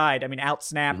inside, I mean,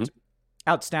 outsnapped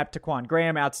Taquan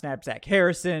Graham, outsnapped Zach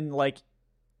Harrison. Like,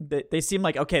 they seem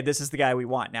like, okay, this is the guy we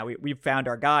want. Now we've found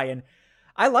our guy. And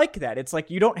I like that. It's like,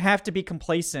 you don't have to be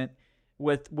complacent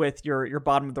with your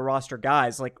bottom of the roster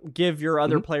guys. Like, give your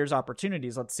other players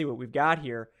opportunities. Let's see what we've got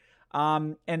here.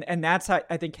 And that's how,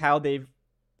 I think, how they've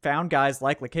found guys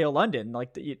like LaCale London,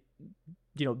 like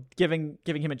giving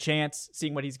him a chance,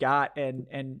 seeing what he's got.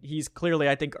 And he's clearly,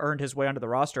 I think, earned his way onto the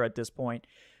roster at this point.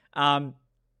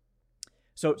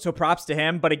 So props to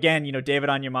him. But again,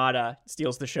 David Onyemata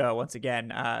steals the show once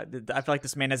again. I feel like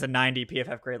this man has a 90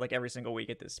 PFF grade like every single week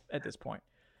at this point.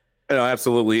 No,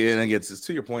 absolutely. And again, it's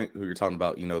to your point, who you're talking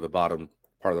about, the bottom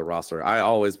part of the roster. I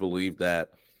always believe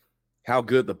that how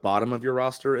good the bottom of your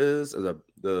roster is, or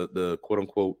the quote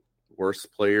unquote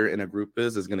worst player in a group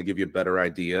is going to give you a better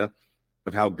idea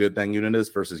of how good that unit is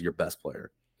versus your best player.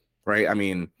 Right. I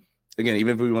mean, again,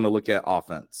 even if we want to look at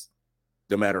offense,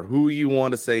 no matter who you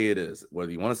want to say it is,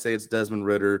 whether you want to say it's Desmond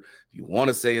Ridder, you want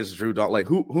to say it's Drew Dalton, like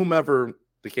whomever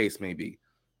the case may be,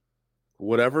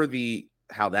 whatever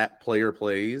how that player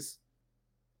plays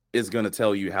is going to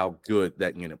tell you how good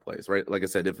that unit plays, right? Like I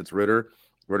said, if it's Ridder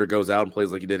goes out and plays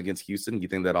like he did against Houston, you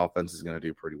think that offense is going to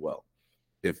do pretty well.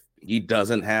 If he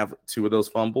doesn't have 2 of those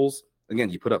fumbles, again,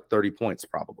 you put up 30 points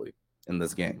probably in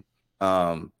this game.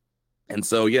 And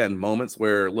so, yeah, in moments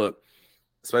where, look,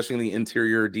 especially in the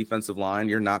interior defensive line,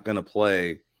 you're not going to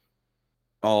play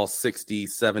all 60,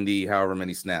 70, however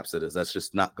many snaps it is. That's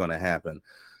just not going to happen.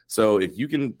 So if you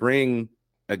can bring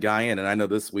a guy in, and I know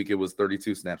this week it was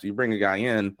 32 snaps. You bring a guy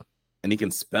in and he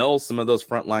can spell some of those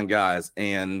frontline guys,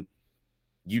 and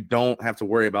you don't have to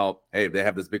worry about, hey, if they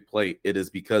have this big play, it is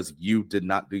because you did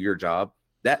not do your job.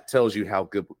 That tells you how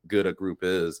good a group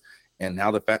is, and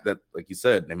now the fact that, like you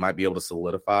said, they might be able to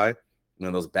solidify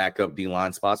those backup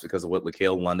D-line spots because of what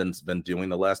LaCale London's been doing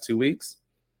the last 2 weeks.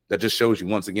 That just shows you,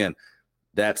 once again,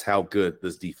 that's how good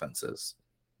this defense is.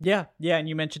 Yeah, and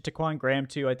you mentioned Taquan Graham,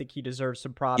 too. I think he deserves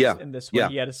some props in this one. Yeah.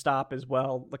 He had a stop as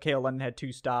well. LaCale London had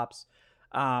 2 stops.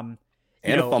 A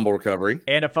fumble recovery.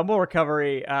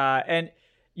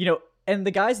 And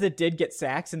the guys that did get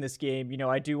sacks in this game,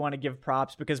 I do want to give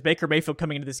props, because Baker Mayfield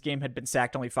coming into this game had been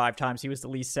sacked only 5 times. He was the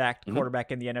least sacked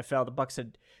quarterback in the NFL. The Bucs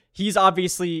he's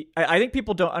obviously, I think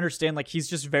people don't understand, like, he's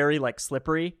just very, like,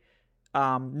 slippery.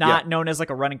 Not known as like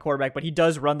a running quarterback, but he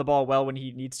does run the ball well when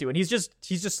he needs to. And he's just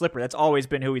slippery. That's always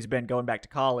been who he's been going back to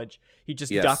college. He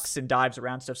just ducks and dives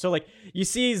around stuff. So, like, you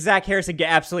see Zach Harrison get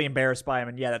absolutely embarrassed by him,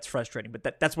 and that's frustrating,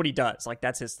 but that's what he does. Like,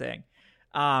 that's his thing.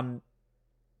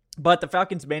 But the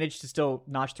Falcons managed to still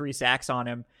notch 3 sacks on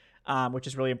him, which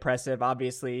is really impressive.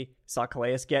 Obviously, saw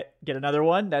Calais get another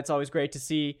one. That's always great to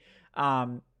see.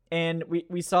 And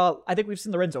we saw, I think we've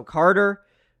seen Lorenzo Carter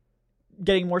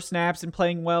getting more snaps and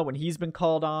playing well when he's been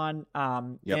called on.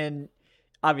 And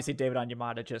obviously David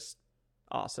Onyemata, just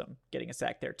awesome, getting a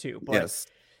sack there too. But, yes.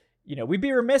 We'd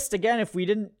be remiss again if we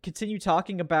didn't continue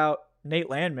talking about Nate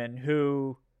Landman,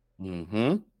 who,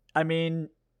 I mean,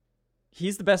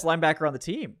 he's the best linebacker on the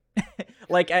team.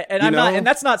 And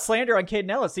that's not slander on Caden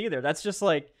Ellis either. That's just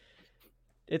like,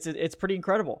 it's pretty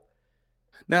incredible.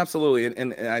 No, absolutely.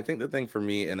 And I think the thing for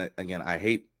me, and again,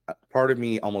 part of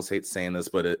me almost hates saying this,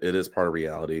 but it is part of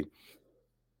reality.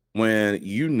 When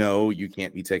you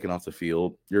can't be taken off the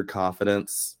field, your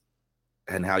confidence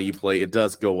and how you play, it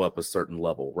does go up a certain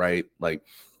level, right? Like,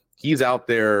 he's out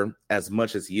there as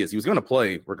much as he is. He was going to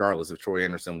play regardless if Troy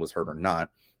Anderson was hurt or not,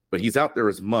 but he's out there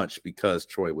as much because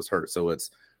Troy was hurt. So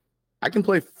I can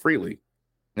play freely,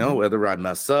 whether I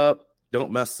mess up,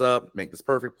 don't mess up, make this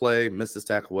perfect play, miss this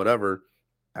tackle, whatever.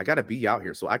 I got to be out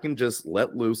here so I can just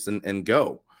let loose and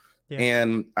go. Yeah.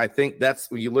 And I think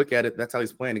that's when you look at it, that's how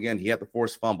he's playing. Again, he had the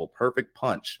forced fumble, perfect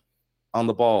punch on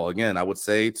the ball. Again, I would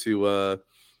say to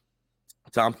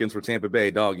Tompkins for Tampa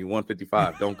Bay, dog, you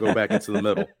 155. Don't go back into the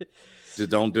middle. Just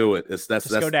don't do it. That's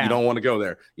you don't want to go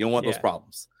there. You don't want those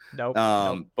problems. Nope.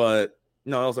 But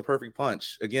no, it was a perfect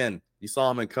punch. Again, you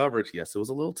saw him in coverage. Yes, it was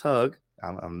a little tug.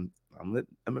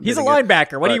 He's a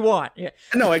linebacker. What do you want? Yeah.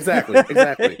 No, exactly.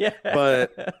 Yeah.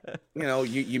 But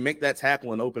you make that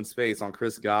tackle in open space on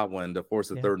Chris Godwin to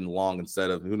force a 3rd and long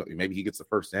instead of maybe he gets the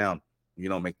first down. You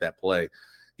don't make that play.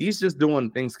 He's just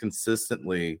doing things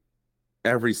consistently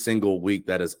every single week.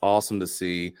 That is awesome to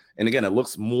see. And again, it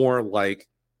looks more like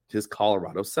his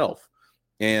Colorado self.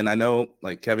 And I know,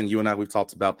 like Kevin, you and I, we've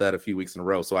talked about that a few weeks in a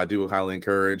row. So I do highly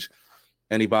encourage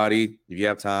anybody, if you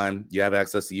have time, you have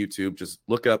access to YouTube, just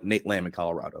look up Nate Landman,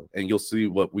 Colorado, and you'll see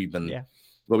what we've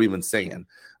been saying.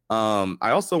 I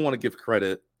also want to give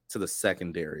credit to the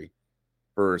secondary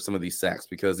for some of these sacks,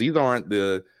 because these aren't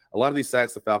a lot of these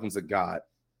sacks the Falcons have got.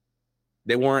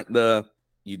 They weren't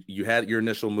you had your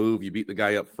initial move, you beat the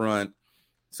guy up front,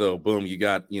 so boom, you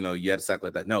got, you had a sack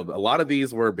like that. No, a lot of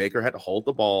these were Baker had to hold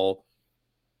the ball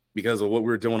because of what we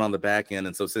were doing on the back end.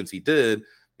 And so since he did,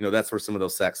 that's where some of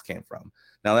those sacks came from.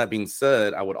 Now, that being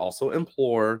said, I would also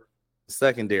implore the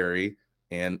secondary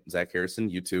and Zach Harrison,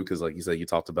 you too, because like you said, you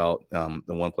talked about the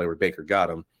one play where Baker got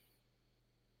him.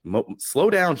 Slow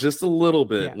down just a little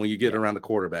bit when you get around the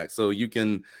quarterback, so you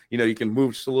can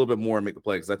move just a little bit more and make the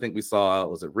play. Because I think we saw,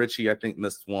 was it Richie? I think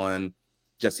missed one.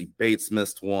 Jesse Bates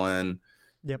missed one.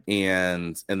 Yep.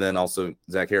 And then also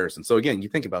Zach Harrison. So again, you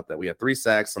think about that. We had 3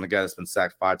 sacks on a guy that's been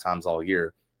sacked 5 times all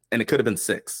year, and it could have been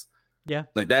 6. Yeah.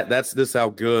 Like that's just how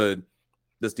good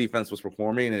this defense was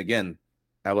performing. And again,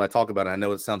 how I talk about it, I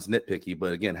know it sounds nitpicky,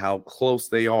 but again, how close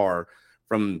they are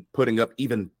from putting up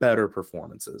even better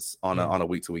performances on a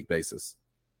week-to-week basis.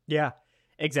 Yeah,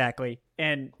 exactly.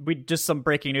 And just some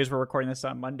breaking news. We're recording this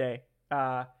on Monday.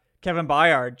 Kevin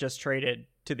Byard just traded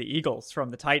to the Eagles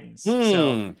from the Titans.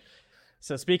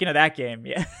 So speaking of that game,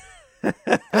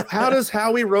 How does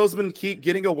Howie Roseman keep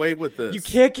getting away with this? You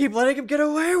can't keep letting him get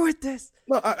away with this.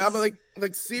 No, I'm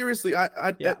like seriously. I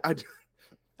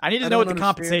need to know what the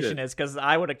compensation is, because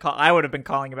I would have been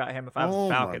calling about him if I was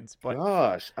the Falcons. But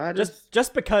gosh,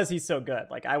 just because he's so good,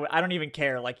 like I don't even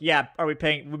care. Like, are we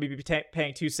paying? Would we be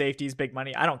paying 2 safeties big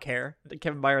money? I don't care.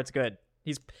 Kevin Byard's good.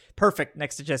 He's perfect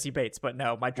next to Jesse Bates. But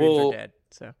no, my dreams are dead.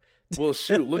 So well,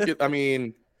 shoot. Look at. I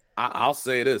mean, I'll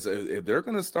say this: if they're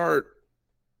going to start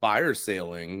fire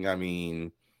sailing, I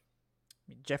mean,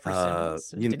 Jeffrey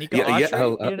Simmons,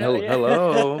 hello.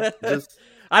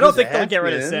 I don't think they'll get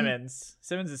rid of Simmons.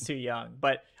 Simmons is too young,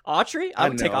 but Autry, I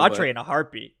would take Autry in a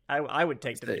heartbeat. I would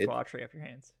take Autry off your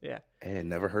hands. Yeah, and it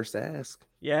never hurts to ask.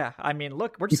 Yeah, I mean,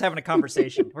 look, we're just having a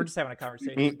conversation.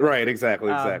 Right?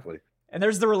 Exactly. And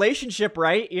there's the relationship,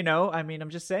 right? I mean,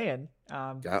 I'm just saying.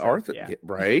 Arthur,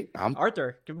 right?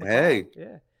 Arthur. Give him a call.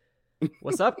 Yeah.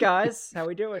 What's up, guys? How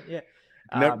we doing? Yeah.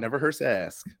 Never hurts to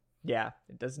ask. Yeah,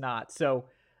 it does not. So,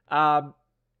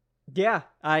 yeah,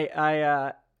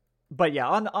 but yeah,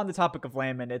 on the topic of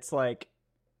Landman, it's like,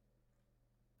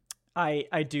 I'm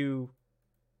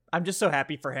just so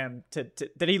happy for him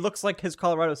that he looks like his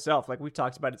Colorado self. Like, we've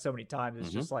talked about it so many times.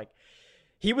 It's just like,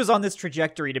 he was on this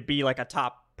trajectory to be like a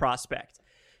top prospect.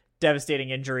 Devastating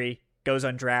injury, goes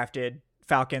undrafted.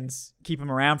 Falcons keep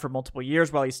him around for multiple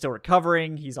years while he's still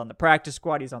recovering. He's on the practice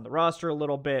squad. He's on the roster a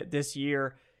little bit this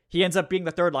year. He ends up being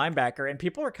the 3rd linebacker, and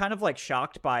people are kind of like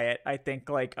shocked by it. I think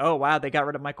like, oh wow, they got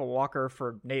rid of Michael Walker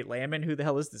for Nate Landman. Who the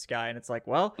hell is this guy? And it's like,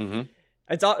 well,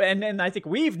 it's all, and I think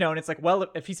we've known, it's like, well,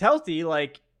 if he's healthy,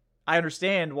 like, I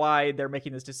understand why they're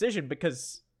making this decision,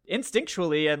 because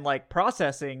instinctually and like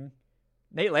processing,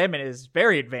 Nate Landman is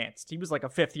very advanced. He was like a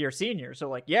 5th-year senior. So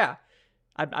like, yeah,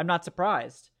 I'm not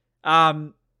surprised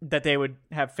that they would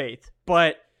have faith.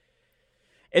 But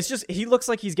it's just, he looks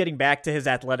like he's getting back to his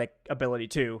athletic ability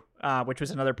too, which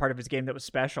was another part of his game that was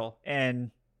special.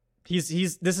 And this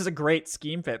is a great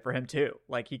scheme fit for him too.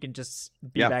 Like he can just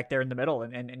be back there in the middle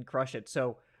and crush it.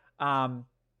 So,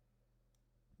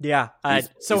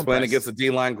 he's playing against a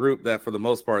D-line group that, for the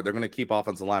most part, they're going to keep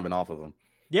offensive linemen off of him.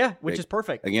 Yeah, which is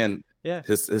perfect. Again,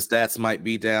 his stats might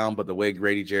be down, but the way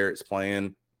Grady Jarrett's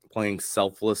playing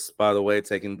selfless, by the way,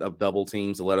 taking up double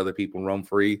teams to let other people roam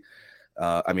free.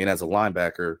 I mean, as a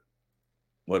linebacker,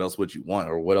 what else would you want,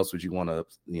 or what else would you want to,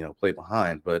 play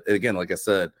behind? But again, like I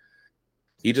said,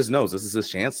 he just knows this is his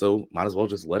chance, so might as well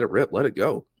just let it rip, let it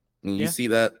go. And you see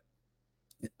that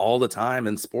all the time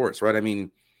in sports, right? I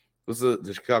mean, was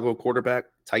the Chicago quarterback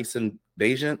Tyson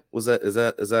Bagent? Is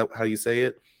that how you say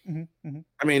it? Mm-hmm, mm-hmm.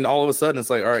 I mean, all of a sudden it's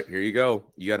like, all right, here you go.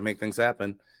 You got to make things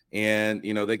happen. And,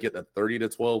 they get a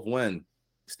 30-12 win.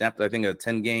 Snapped, I think, a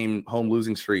 10-game home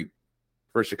losing streak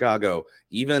for Chicago.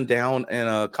 Even down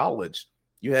in college,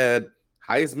 you had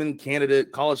Heisman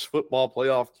candidate, college football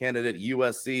playoff candidate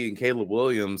USC and Caleb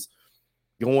Williams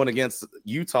going against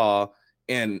Utah.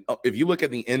 And if you look at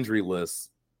the injury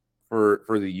list for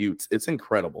the Utes, it's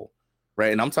incredible,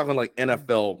 right? And I'm talking like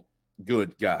NFL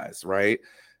good guys, right?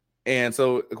 And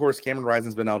so, of course, Cameron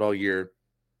Rising's been out all year.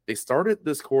 They started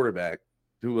this quarterback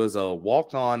who was a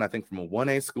walk-on, I think, from a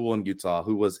 1A school in Utah,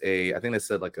 who was I think they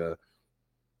said like a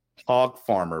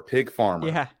pig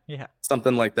farmer. Yeah.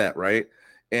 Something like that, right?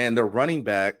 And the running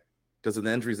back, because of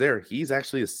the injuries there, he's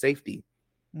actually a safety.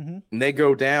 Mm-hmm. And they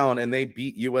go down and they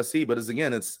beat USC. But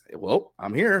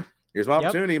I'm here. Here's my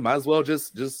opportunity. Might as well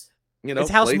just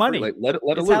it's house money. Let it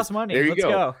it's loose. House money. There you Let's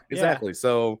go. Exactly.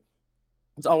 So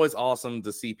it's always awesome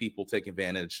to see people take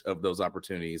advantage of those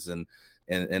opportunities and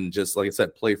just, like I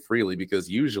said, play freely, because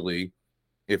usually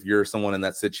if you're someone in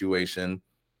that situation,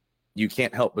 you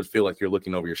can't help but feel like you're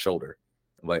looking over your shoulder.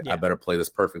 Like, I better play this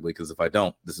perfectly, because if I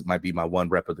don't, this might be my one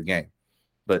rep of the game.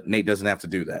 But Nate doesn't have to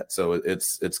do that. So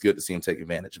it's good to see him take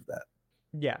advantage of that.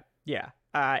 Yeah.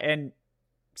 And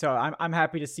so I'm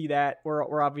happy to see that.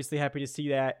 We're obviously happy to see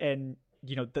that. And,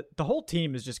 the whole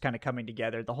team is just kind of coming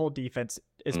together. The whole defense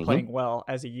is playing well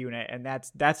as a unit. And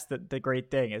that's the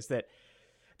great thing, is that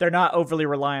they're not overly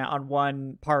reliant on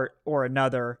one part or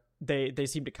another. They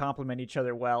seem to complement each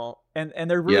other well, and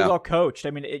they're really well coached.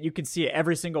 I mean, you can see it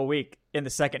every single week in the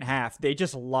second half. They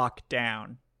just lock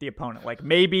down the opponent. Like,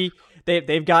 maybe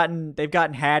they've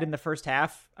gotten had in the first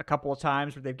half a couple of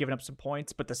times where they've given up some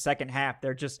points, but the second half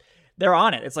they're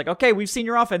on it. It's like, okay, we've seen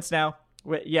your offense now.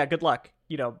 Yeah, good luck.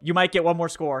 You might get one more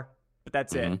score, but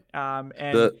that's it.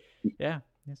 No,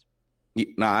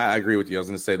 I agree with you. I was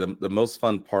going to say the most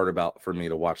fun part for me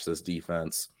to watch this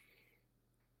defense,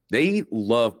 they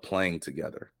love playing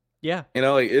together. Yeah.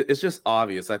 It's just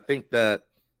obvious. I think that,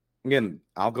 again,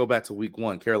 I'll go back to week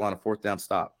 1, Carolina 4th down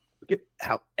stop. Look at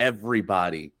how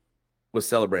everybody was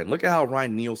celebrating. Look at how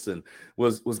Ryan Nielsen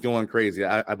was going crazy.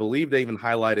 I believe they even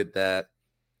highlighted that.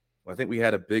 I think we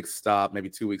had a big stop maybe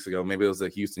 2 weeks ago. Maybe it was a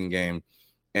Houston game.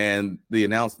 And the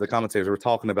commentators were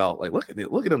talking about, like, look at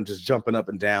him just jumping up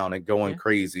and down and going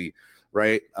crazy,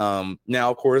 right?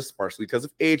 Now, of course, partially because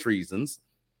of age reasons,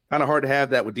 kind of hard to have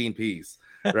that with Dean Pease,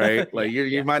 right? Like,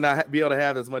 you might not be able to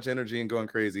have as much energy and going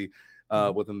crazy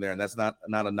with him there. And that's not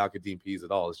a knock at Dean Pease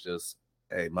at all. It's just,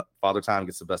 hey, Father Time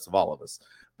gets the best of all of us.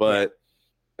 But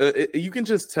you can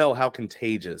just tell how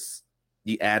contagious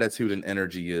the attitude and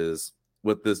energy is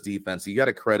with this defense. You got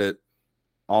to credit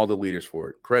all the leaders for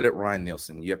it. Credit Ryan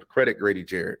Nielsen. You have to credit Grady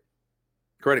Jarrett.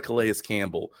 Credit Calais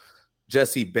Campbell,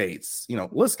 Jesse Bates.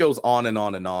 List goes on and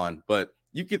on and on. But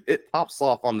it pops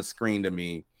off on the screen to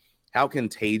me how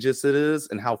contagious it is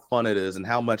and how fun it is and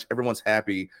how much everyone's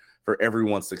happy for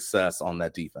everyone's success on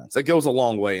that defense. It goes a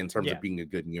long way in terms of being a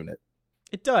good unit.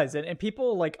 It does. And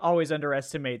people like always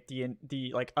underestimate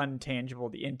the like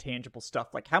the intangible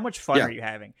stuff. Like, how much fun are you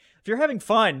having? If you're having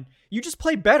fun, you just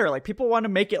play better. Like, people want to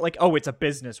make it like, oh, it's a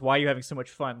business. Why are you having so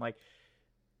much fun? Like,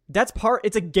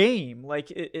 it's a game.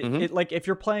 Like, like, if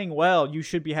you're playing well, you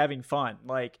should be having fun.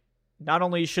 Like, not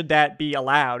only should that be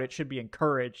allowed, it should be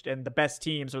encouraged. And the best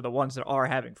teams are the ones that are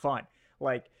having fun.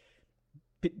 Like,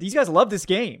 these guys love this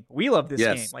game. We love this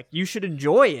game. Like, you should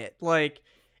enjoy it. Like,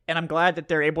 and I'm glad that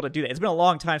they're able to do that. It's been a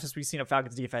long time since we've seen a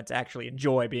Falcons defense actually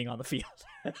enjoy being on the field.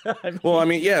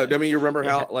 You remember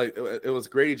how, like, it was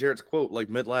Grady Jarrett's quote, like,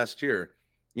 mid last year,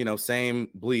 same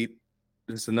bleep,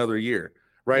 just another year,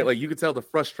 right? Yeah. Like, you could tell the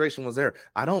frustration was there.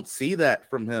 I don't see that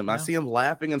from him. No. I see him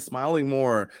laughing and smiling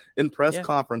more in press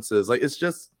conferences. Like,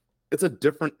 it's a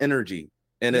different energy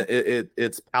and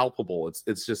it's palpable.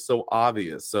 It's just so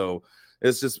obvious. So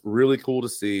it's just really cool to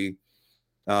see.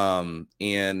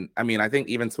 And I mean, I think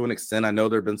even to an extent, I know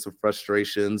there have been some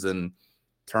frustrations and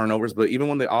turnovers, but even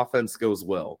when the offense goes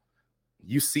well,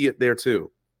 you see it there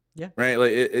too. Yeah. Right.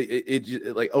 Like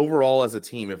it like overall as a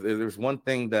team, if there's one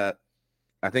thing that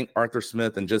I think Arthur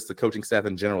Smith and just the coaching staff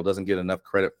in general doesn't get enough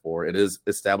credit for, it is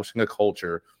establishing a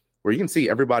culture where you can see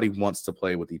everybody wants to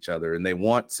play with each other and they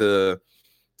want to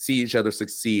see each other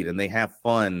succeed and they have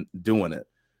fun doing it.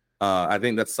 I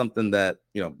think that's something that,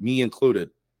 me included,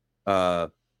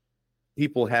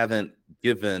 people haven't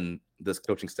given this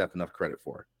coaching staff enough credit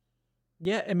for.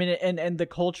 Yeah, I mean, and the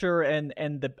culture and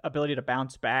the ability to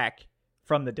bounce back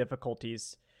from the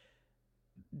difficulties,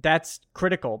 that's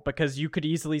critical, because you could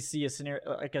easily see a scenario,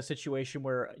 like a situation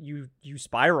where you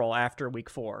spiral after week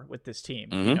 4 with this team.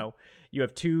 Mm-hmm. You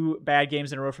have 2 bad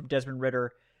games in a row from Desmond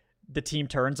Ridder. The team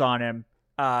turns on him.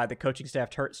 The coaching staff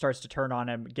starts to turn on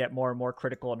him, get more and more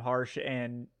critical and harsh,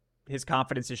 and his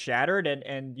confidence is shattered.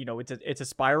 And it's a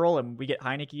spiral, and we get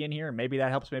Heineke in here, and maybe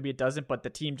that helps, maybe it doesn't, but the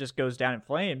team just goes down in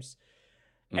flames.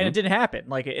 Mm-hmm. And it didn't happen.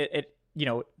 Like it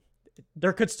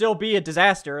there could still be a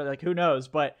disaster, like who knows,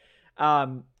 but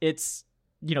it's,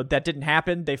 that didn't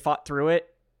happen. They fought through it.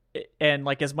 And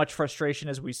like, as much frustration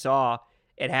as we saw,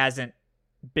 it hasn't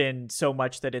been so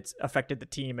much that it's affected the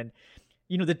team. And,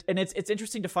 and it's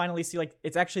interesting to finally see, like,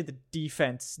 it's actually the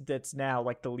defense that's now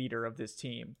like the leader of this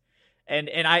team. And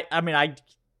I mean,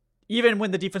 even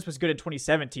when the defense was good in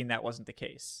 2017, that wasn't the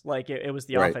case. Like it was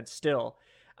the offense still.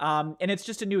 And it's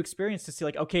just a new experience to see,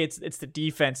 like, okay, it's the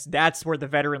defense. That's where the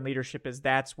veteran leadership is.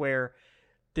 That's where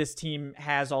this team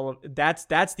has all of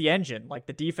that's the engine. Like,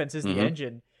 the defense is the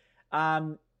engine.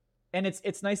 And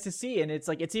it's nice to see. And it's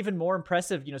like, it's even more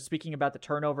impressive, speaking about the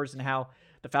turnovers and how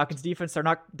the Falcons defense,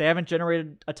 they haven't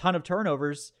generated a ton of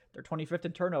turnovers. They're 25th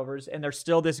in turnovers, and they're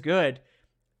still this good.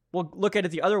 Well, look at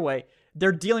it the other way.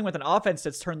 They're dealing with an offense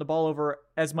that's turned the ball over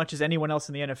as much as anyone else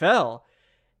in the NFL,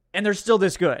 and they're still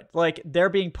this good. Like, they're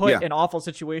being put in awful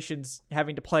situations,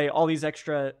 having to play all these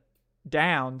extra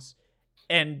downs,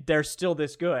 and they're still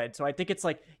this good. So I think it's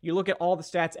like, you look at all the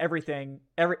stats,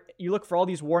 you look for all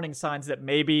these warning signs that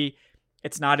maybe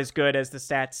it's not as good as the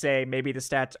stats say. Maybe the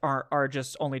stats are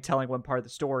just only telling one part of the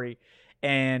story.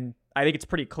 And I think it's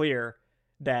pretty clear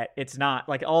that it's not.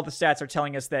 Like, all the stats are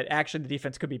telling us that actually the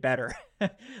defense could be better.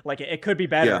 Like, it could be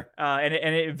better. Yeah. And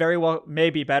it very well may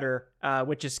be better,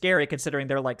 which is scary considering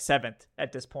they're like 7th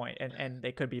at this point, and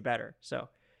they could be better. So.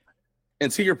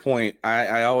 And to your point,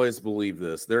 I always believe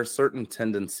this. There are certain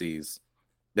tendencies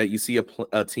that you see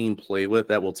a team play with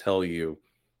that will tell you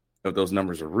if those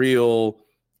numbers are real,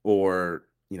 or,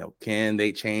 can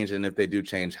they change? And if they do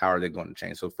change, how are they going to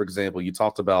change? So, for example, you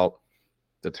talked about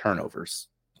the turnovers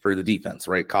for the defense,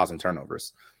 right? Causing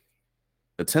turnovers.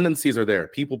 The tendencies are there.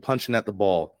 People punching at the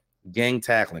ball, gang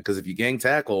tackling. Because if you gang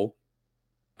tackle,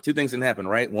 2 things can happen,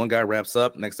 right? One guy wraps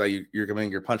up. Next time you're coming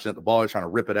in, you're punching at the ball, you're trying to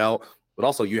rip it out. But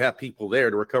also, you have people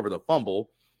there to recover the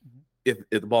fumble if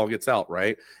the ball gets out,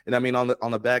 right? And I mean, on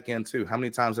the back end too, how many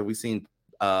times have we seen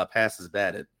passes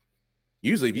batted?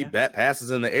 Usually, if you bat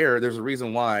passes in the air, there's a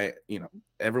reason why.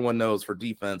 Everyone knows for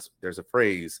defense, there's a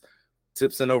phrase: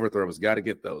 tips and overthrows. Got to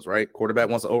get those, right? Quarterback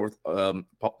wants to throw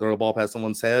the ball past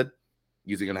someone's head.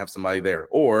 Usually, going to have somebody there,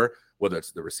 or whether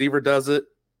it's the receiver does it,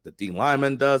 the D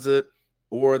lineman does it,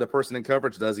 or the person in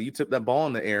coverage does it. You tip that ball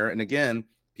in the air, and again,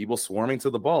 people swarming to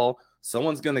the ball.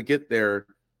 Someone's going to get there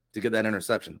to get that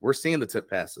interception. We're seeing the tip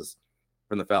passes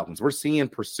from the Falcons. We're seeing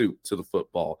pursuit to the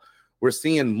football. We're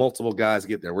seeing multiple guys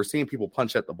get there. We're seeing people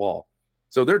punch at the ball.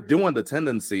 So they're doing the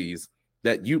tendencies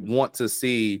that you want to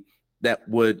see that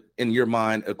would, in your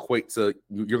mind, equate to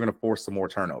you're going to force some more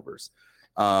turnovers.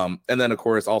 And then, of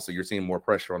course, also you're seeing more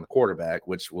pressure on the quarterback,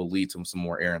 which will lead to some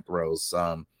more errant throws.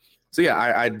 So, yeah,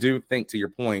 I do think, to your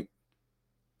point,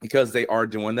 because they are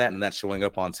doing that and that's showing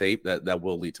up on tape, that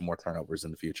will lead to more turnovers in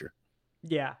the future.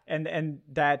 Yeah, and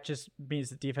that just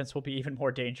means the defense will be even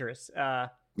more dangerous.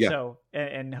 So,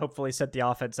 and hopefully set the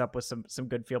offense up with some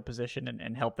good field position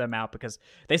and help them out, because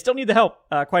they still need the help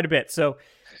quite a bit. So,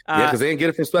 because they didn't get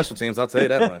it from special teams, I'll tell you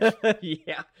that much.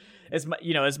 Yeah,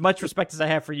 as much respect as I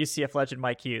have for UCF legend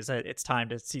Mike Hughes, it's time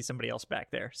to see somebody else back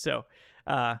there. So,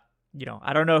 I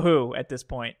don't know who at this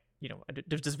point.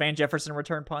 Does Van Jefferson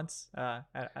return punts? I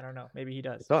don't know. Maybe he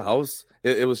does.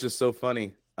 It was just so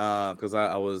funny because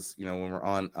I was, when we're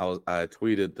on, I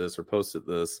tweeted this or posted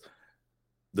this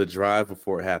the drive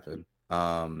before it happened,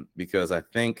 because I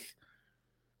think,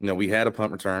 we had a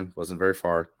punt return, wasn't very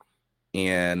far,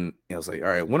 and I was like, all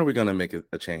right, when are we going to make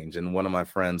a change? And one of my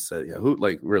friends said, yeah,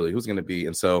 who's going to be?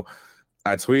 And so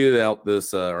I tweeted out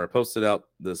this or I posted out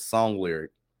this song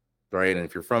lyric, right? And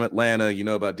if you're from Atlanta, you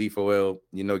know about D4L,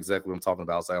 you know exactly what I'm talking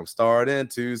about. It's like, I'm starting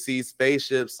to see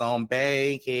spaceships on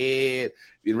Bankhead.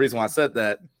 The reason why I said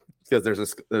that is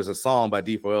because there's a song by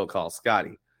D4L called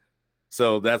Scotty.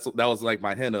 So that was like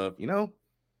my hint of,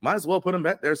 might as well put him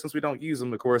back there since we don't use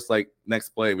him. Of course, like next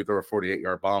play, we throw a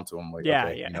 48-yard bomb to him. Like,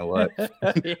 okay, you know what?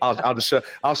 Yeah. I'll shut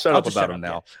up about him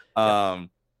now. Yeah.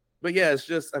 But yeah, it's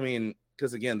just,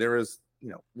 because again, there is,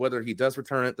 whether he does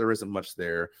return it, there isn't much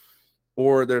there.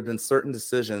 Or there have been certain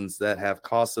decisions that have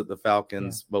costed the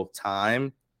Falcons both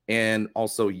time and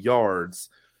also yards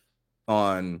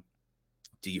on,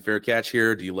 do you fair catch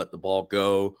here? Do you let the ball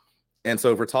go? And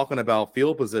so if we're talking about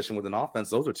field position with an offense,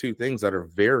 those are two things that are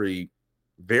very,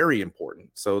 very important.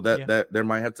 So that there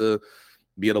might have to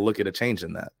be able to look at a change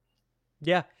in that.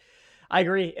 Yeah, I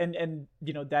agree. And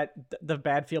that the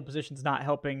bad field position is not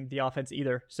helping the offense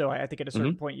either. So I think at a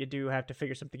certain point you do have to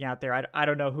figure something out there. I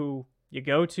don't know who you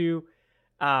go to.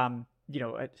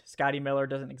 Scotty Miller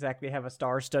doesn't exactly have a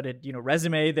star-studded,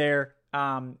 resume there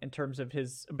in terms of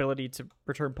his ability to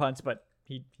return punts, but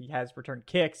he has returned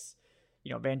kicks.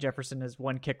 Van Jefferson has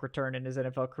one kick return in his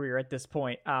NFL career at this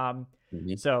point.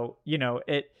 So,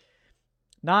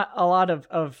 not a lot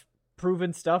of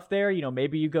proven stuff there.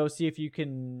 Maybe you go see if you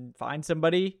can find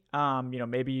somebody.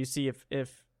 Maybe you see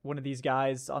if one of these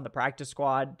guys on the practice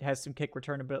squad has some kick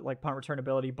return like punt return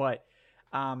ability, but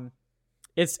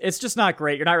it's just not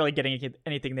great. You're not really getting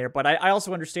anything there. But I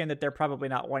also understand that they're probably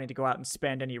not wanting to go out and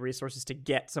spend any resources to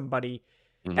get somebody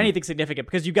anything significant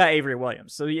because you got Avery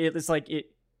Williams. So it's like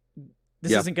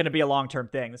this isn't going to be a long-term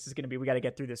thing. This is going to be, we got to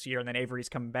get through this year and then Avery's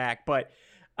coming back. But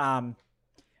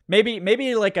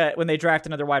maybe like when they draft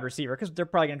another wide receiver, because they're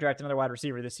probably going to draft another wide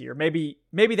receiver this year. Maybe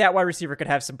that wide receiver could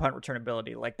have some punt return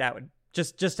ability. Like that would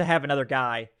just to have another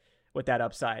guy with that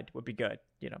upside would be good.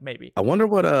 Maybe. I wonder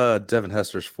what Devin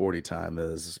Hester's 40 time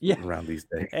is around these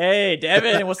days. Hey,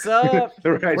 Devin, what's up?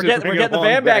 Right, we're getting the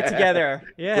band back together.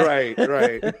 Yeah. Right.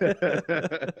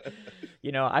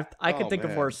 I can think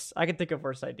of worse. I can think of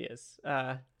worse ideas.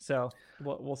 So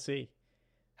we'll see.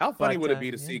 How funny would it be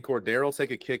to see Cordero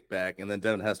take a kickback and then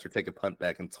Devin Hester take a punt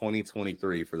back in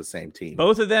 2023 for the same team?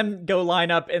 Both of them go line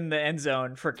up in the end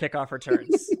zone for kickoff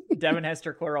returns. Devin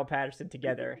Hester, Cordero Patterson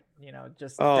together.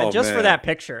 Just for that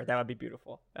picture, that would be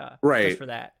beautiful. Right. Just for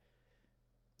that.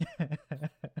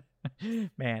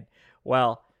 Man.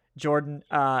 Well, Jordan,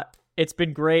 it's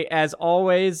been great as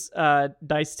always.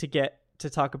 Nice to get to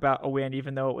talk about a win,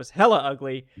 even though it was hella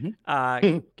ugly.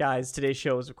 Guys, today's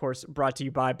show is, of course, brought to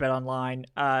you by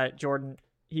BetOnline. Jordan,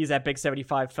 he's that Big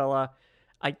 75 fella.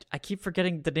 I keep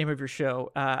forgetting the name of your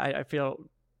show. I feel...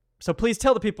 So please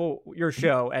tell the people your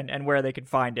show and where they can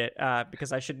find it,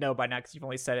 because I should know by now because you've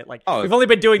only said it we've only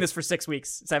been doing this for 7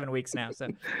 weeks now. So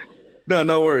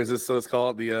no worries. It's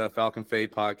called the Falcon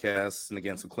Fade Podcast. And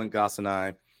again, so Clint Goss and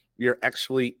I, we are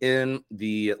actually in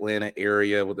the Atlanta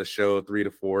area with a show 3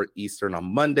 to 4 Eastern on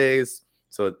Mondays.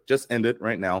 So it just ended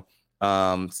right now.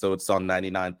 So it's on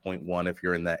 99.1 if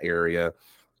you're in that area.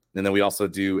 And then we also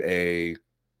do a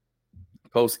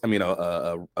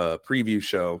preview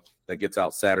show that gets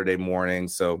out Saturday morning.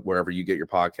 So wherever you get your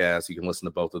podcast, you can listen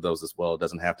to both of those as well. It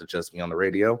doesn't have to just be on the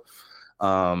radio.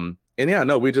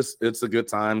 It's a good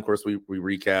time. Of course, we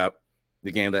recap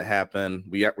the game that happened.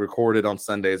 We recorded on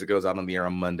Sundays. It goes out on the air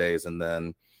on Mondays. And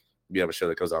then we have a show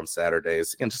that goes on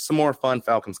Saturdays. Again, just some more fun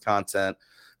Falcons content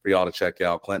for y'all to check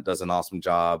out. Clint does an awesome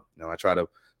job. I try to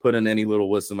put in any little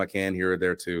wisdom I can here or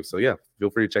there too. So yeah, feel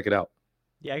free to check it out.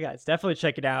 Yeah, guys, definitely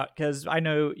check it out because I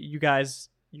know you guys,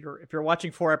 if you're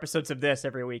watching 4 episodes of this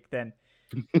every week, then,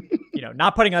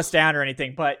 not putting us down or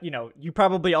anything, but, you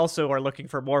probably also are looking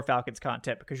for more Falcons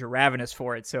content because you're ravenous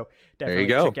for it. So definitely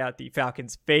check out the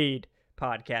Falcons Fade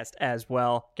podcast as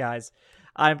well, guys.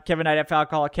 I'm Kevin Knight at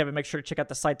Falcoholic. Kevin, make sure to check out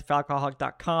the site,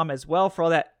 thefalcoholic.com as well for all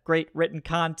that great written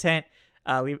content.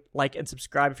 Like and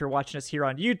subscribe if you're watching us here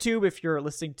on YouTube. If you're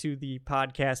listening to the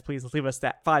podcast, please leave us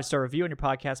that 5-star review on your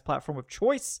podcast platform of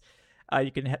choice.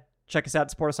 You can check us out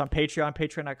and support us on Patreon,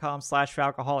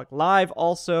 patreon.com/Falcoholic Live.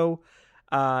 Also,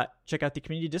 check out the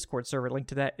community Discord server. Link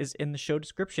to that is in the show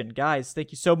description. Guys,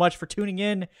 thank you so much for tuning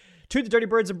in to the Dirty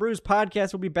Birds and Brews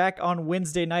podcast. We'll be back on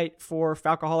Wednesday night for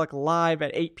Falcoholic Live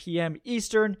at 8 p.m.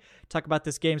 Eastern. Talk about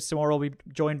this game tomorrow. We'll be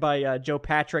joined by Joe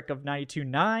Patrick of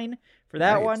 92.9 for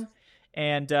that one.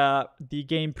 And the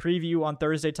game preview on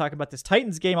Thursday, talking about this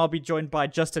Titans game, I'll be joined by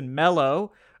Justin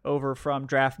Mello over from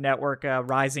Draft Network,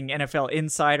 rising NFL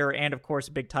insider, and of course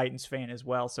a big Titans fan as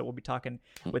well. So we'll be talking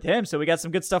with him. So we got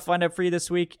some good stuff lined up for you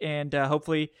this week, and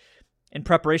hopefully in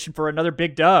preparation for another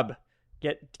big dub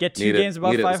Get two games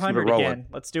above 500 rolling. again.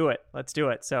 Let's do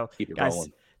it. So, Keep it guys,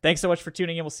 rolling. thanks so much for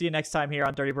tuning in. We'll see you next time here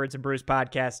on 30 Birds and Brews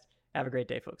podcast. Have a great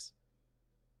day, folks.